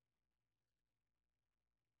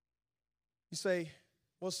 You say,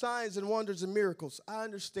 well, signs and wonders and miracles. I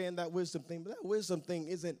understand that wisdom thing, but that wisdom thing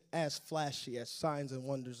isn't as flashy as signs and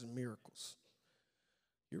wonders and miracles.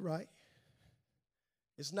 You're right.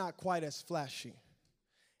 It's not quite as flashy.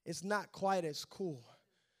 It's not quite as cool.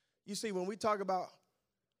 You see, when we talk about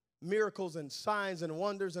miracles and signs and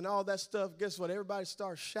wonders and all that stuff, guess what? Everybody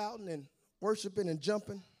starts shouting and worshiping and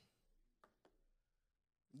jumping.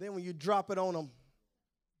 Then when you drop it on them,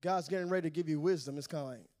 God's getting ready to give you wisdom. It's kind of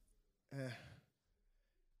like,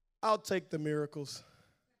 I'll take the miracles.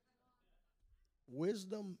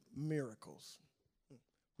 Wisdom, miracles.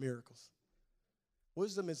 Miracles.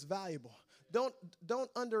 Wisdom is valuable.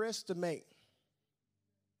 Don't underestimate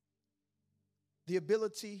the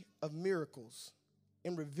ability of miracles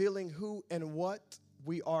in revealing who and what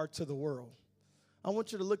we are to the world. I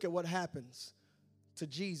want you to look at what happens to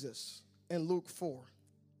Jesus in Luke 4.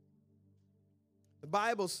 The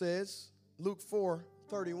Bible says, Luke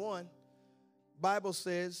 4:31, Bible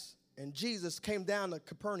says, and Jesus came down to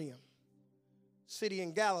Capernaum, city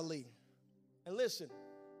in Galilee. And listen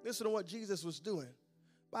to what Jesus was doing.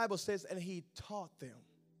 Bible says, and he taught them.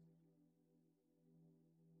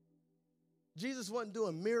 Jesus wasn't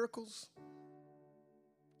doing miracles.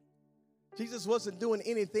 Jesus wasn't doing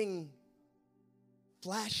anything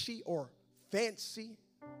flashy or fancy.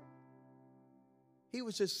 He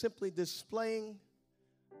was just simply displaying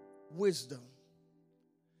wisdom.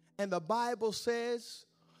 And the Bible says,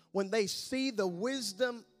 when they see the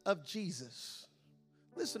wisdom of Jesus,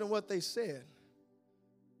 listen to what they said.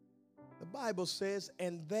 The Bible says,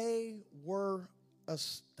 and they were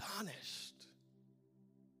astonished.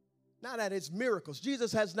 Not at his miracles.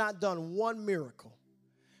 Jesus has not done one miracle,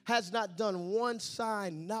 has not done one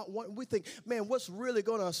sign, not one. We think, man, what's really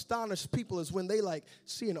going to astonish people is when they like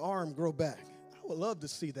see an arm grow back. I would love to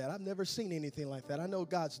see that. I've never seen anything like that. I know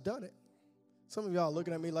God's done it. Some of y'all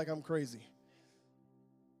looking at me like I'm crazy.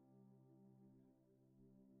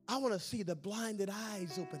 I want to see the blinded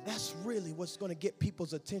eyes open. That's really what's going to get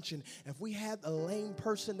people's attention. If we had a lame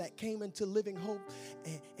person that came into Living Hope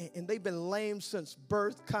and they've been lame since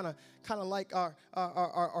birth, kind of like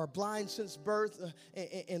our blind since birth,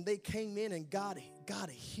 and they came in and God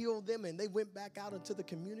healed them and they went back out into the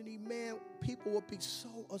community, man, people would be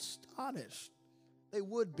so astonished. They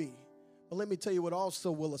would be. But let me tell you what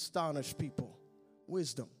also will astonish people.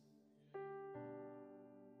 Wisdom.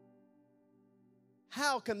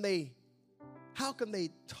 how can they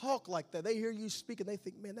talk like that? They hear you speak and they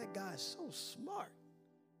think, man, that guy is so smart,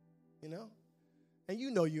 you know? And you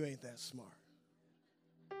know you ain't that smart.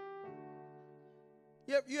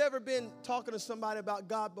 You ever been talking to somebody about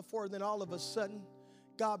God before, and then all of a sudden,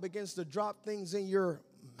 God begins to drop things in your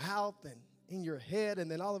mouth and in your head,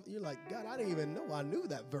 and then you're like, God, I didn't even know I knew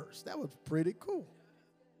that verse. That was pretty cool.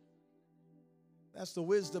 That's the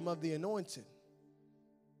wisdom of the anointed.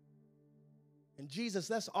 And Jesus,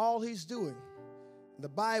 that's all he's doing. The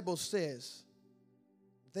Bible says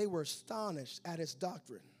they were astonished at his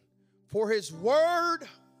doctrine, for his word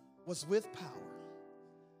was with power.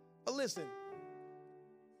 But listen,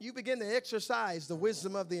 you begin to exercise the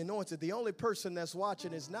wisdom of the anointed. The only person that's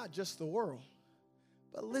watching is not just the world.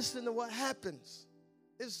 But listen to what happens.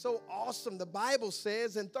 It's so awesome. The Bible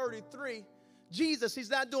says in 33, Jesus, he's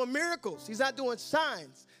not doing miracles. He's not doing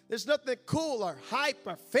signs. There's nothing cool or hype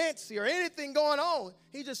or fancy or anything going on.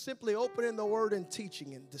 He's just simply opening the word and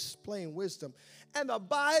teaching and displaying wisdom. And the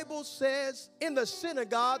Bible says in the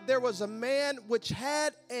synagogue there was a man which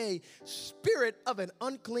had a spirit of an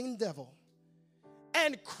unclean devil,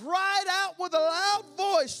 and cried out with a loud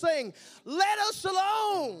voice, saying, let us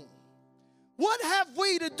alone. What have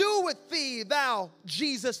we to do with thee, thou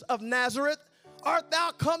Jesus of Nazareth? Art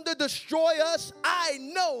thou come to destroy us? I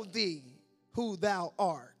know thee, who thou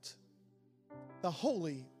art, the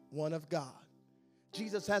Holy One of God.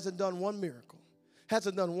 Jesus hasn't done one miracle,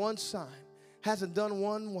 hasn't done one sign, hasn't done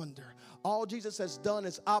one wonder. All Jesus has done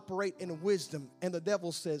is operate in wisdom. And the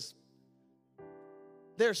devil says,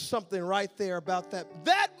 there's something right there about that.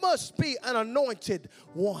 That must be an anointed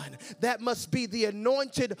one. That must be the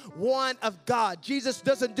anointed one of God. Jesus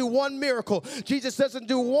doesn't do one miracle. Jesus doesn't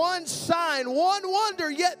do one sign, one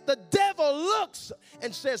wonder, yet the devil looks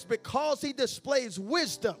and says, because he displays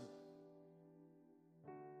wisdom,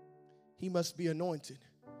 he must be anointed.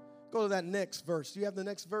 Go to that next verse. Do you have the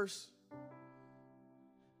next verse?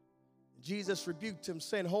 Jesus rebuked him,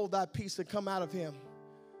 saying, hold thy peace and come out of him.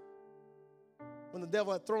 When the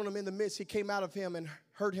devil had thrown him in the midst, he came out of him and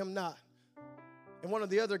hurt him not. In one of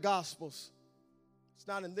the other gospels, it's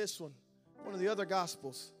not in this one, one of the other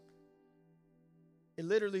gospels, it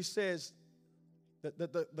literally says,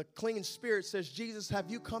 the clean spirit says, Jesus, have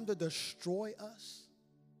you come to destroy us?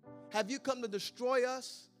 Have you come to destroy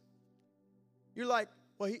us? You're like,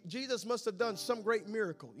 well, Jesus must have done some great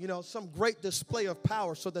miracle, some great display of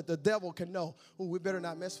power so that the devil can know, oh, we better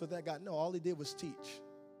not mess with that guy. No, all he did was teach.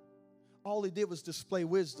 All he did was display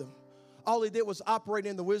wisdom. All he did was operate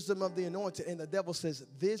in the wisdom of the anointed. And the devil says,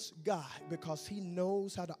 this guy, because he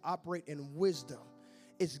knows how to operate in wisdom,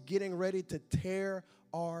 is getting ready to tear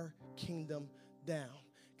our kingdom down.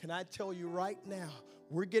 Can I tell you right now,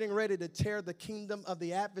 we're getting ready to tear the kingdom of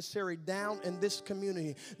the adversary down in this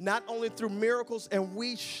community. Not only through miracles, and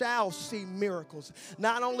we shall see miracles.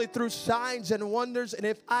 Not only through signs and wonders, and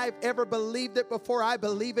if I've ever believed it before, I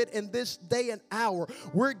believe it in this day and hour.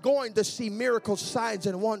 We're going to see miracles, signs,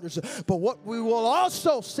 and wonders. But what we will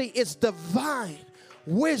also see is divine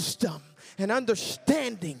wisdom and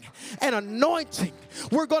understanding and anointing.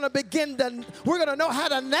 We're going to know how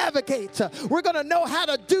to navigate. We're going to know how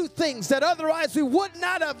to do things that otherwise we would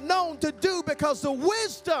not have known to do because the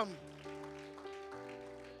wisdom.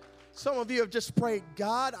 Some of you have just prayed,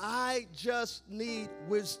 God, I just need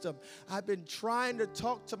wisdom. I've been trying to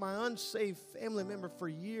talk to my unsaved family member for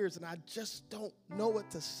years, and I just don't know what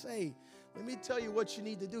to say. Let me tell you what you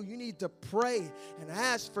need to do. You need to pray and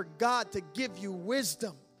ask for God to give you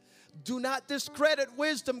wisdom. Do not discredit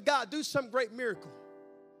wisdom. God, do some great miracle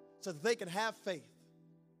so that they can have faith.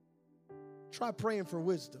 Try praying for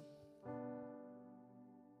wisdom.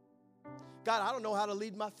 God, I don't know how to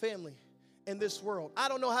lead my family in this world. I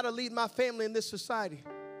don't know how to lead my family in this society.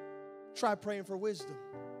 Try praying for wisdom.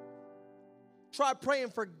 Try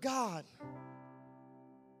praying for God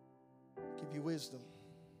to give you wisdom.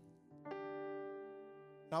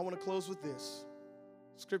 Now I want to close with this.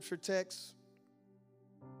 Scripture text.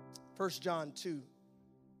 1 John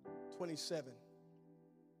 2:27.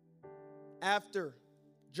 After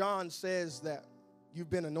John says that you've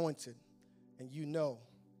been anointed and you know,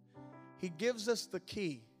 he gives us the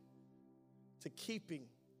key to keeping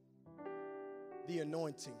the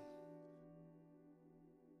anointing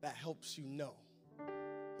that helps you know.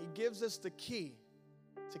 He gives us the key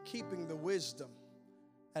to keeping the wisdom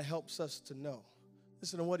that helps us to know.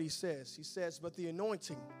 Listen to what he says. He says, but the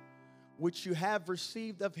anointing which you have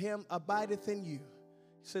received of him abideth in you.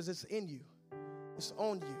 He says it's in you. It's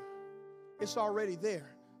on you. It's already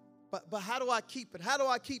there. But how do I keep it? How do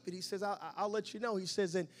I keep it? He says, I'll let you know. He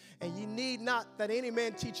says, and you need not that any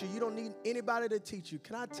man teach you. You don't need anybody to teach you.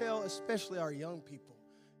 Can I tell, especially our young people,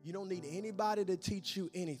 you don't need anybody to teach you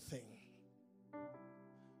anything.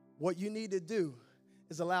 What you need to do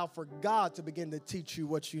is allow for God to begin to teach you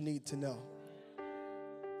what you need to know.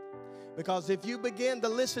 Because if you begin to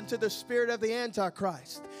listen to the spirit of the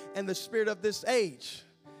Antichrist and the spirit of this age,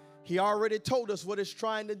 he already told us what it's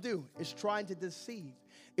trying to do. It's trying to deceive.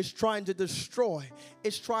 It's trying to destroy.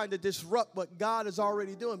 It's trying to disrupt what God is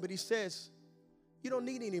already doing. But he says, you don't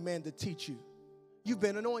need any man to teach you. You've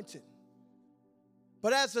been anointed.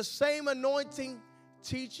 But as the same anointing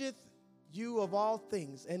teacheth you of all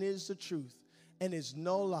things, and is the truth, and is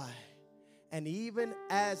no lie, and even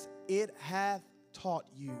as it hath taught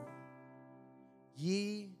you,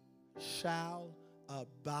 ye shall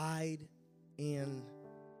abide in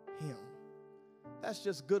him. That's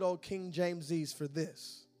just good old King Jamesese for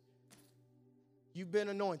this. You've been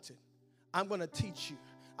anointed. I'm going to teach you.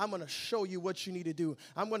 I'm going to show you what you need to do.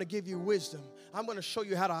 I'm going to give you wisdom. I'm going to show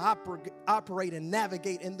you how to operate and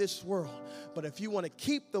navigate in this world. But if you want to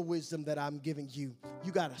keep the wisdom that I'm giving you,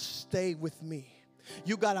 you got to stay with me.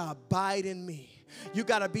 You got to abide in me. You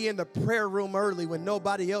got to be in the prayer room early when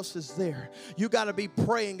nobody else is there. You got to be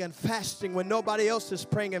praying and fasting when nobody else is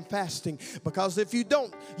praying and fasting. Because if you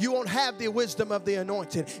don't, you won't have the wisdom of the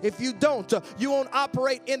anointed. If you don't, you won't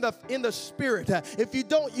operate in the spirit. If you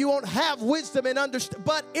don't, you won't have wisdom and understand.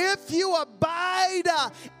 But if you abide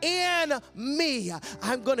in me,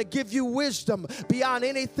 I'm going to give you wisdom beyond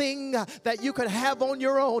anything that you could have on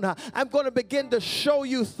your own. I'm going to begin to show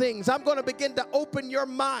you things. I'm going to begin to open your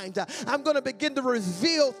mind. I'm going to begin to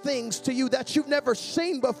reveal things to you that you've never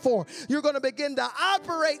seen before. You're going to begin to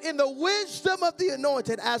operate in the wisdom of the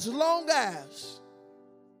anointed as long as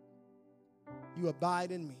you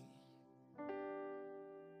abide in me.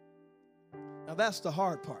 Now that's the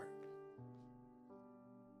hard part.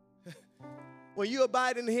 When you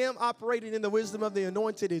abide in him, operating in the wisdom of the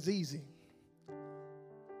anointed is easy.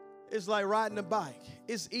 It's like riding a bike.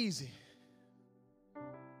 It's easy.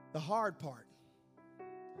 The hard part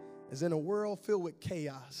is in a world filled with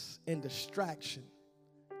chaos and distraction,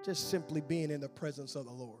 just simply being in the presence of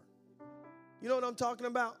the Lord. You know what I'm talking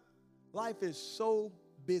about? Life is so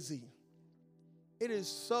busy. It is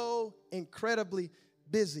so incredibly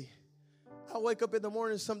busy. I wake up in the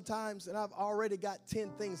morning sometimes and I've already got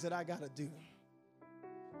 10 things that I got to do.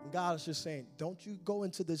 And God is just saying, don't you go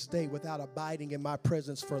into this day without abiding in my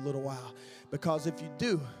presence for a little while. Because if you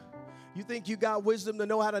do, you think you got wisdom to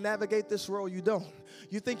know how to navigate this world? You don't.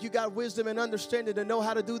 You think you got wisdom and understanding to know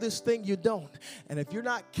how to do this thing? You don't. And if you're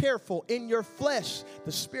not careful in your flesh,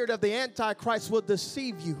 the spirit of the Antichrist will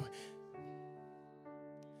deceive you.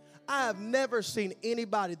 I have never seen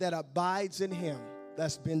anybody that abides in him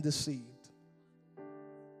that's been deceived.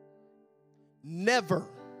 Never.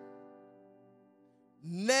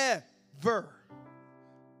 Never.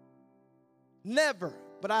 Never.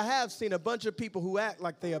 But I have seen a bunch of people who act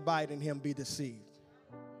like they abide in him be deceived.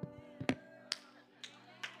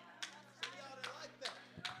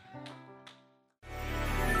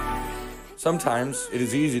 Sometimes it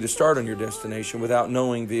is easy to start on your destination without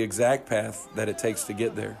knowing the exact path that it takes to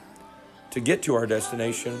get there. To get to our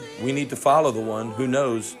destination, we need to follow the one who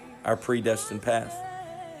knows our predestined path.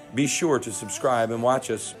 Be sure to subscribe and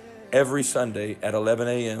watch us every Sunday at 11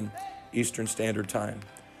 a.m. Eastern Standard Time.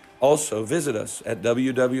 Also, visit us at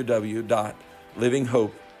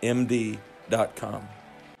www.livinghopemd.com.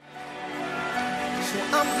 So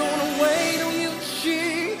I'm gonna wait on you,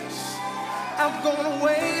 Jesus. I'm gonna wait.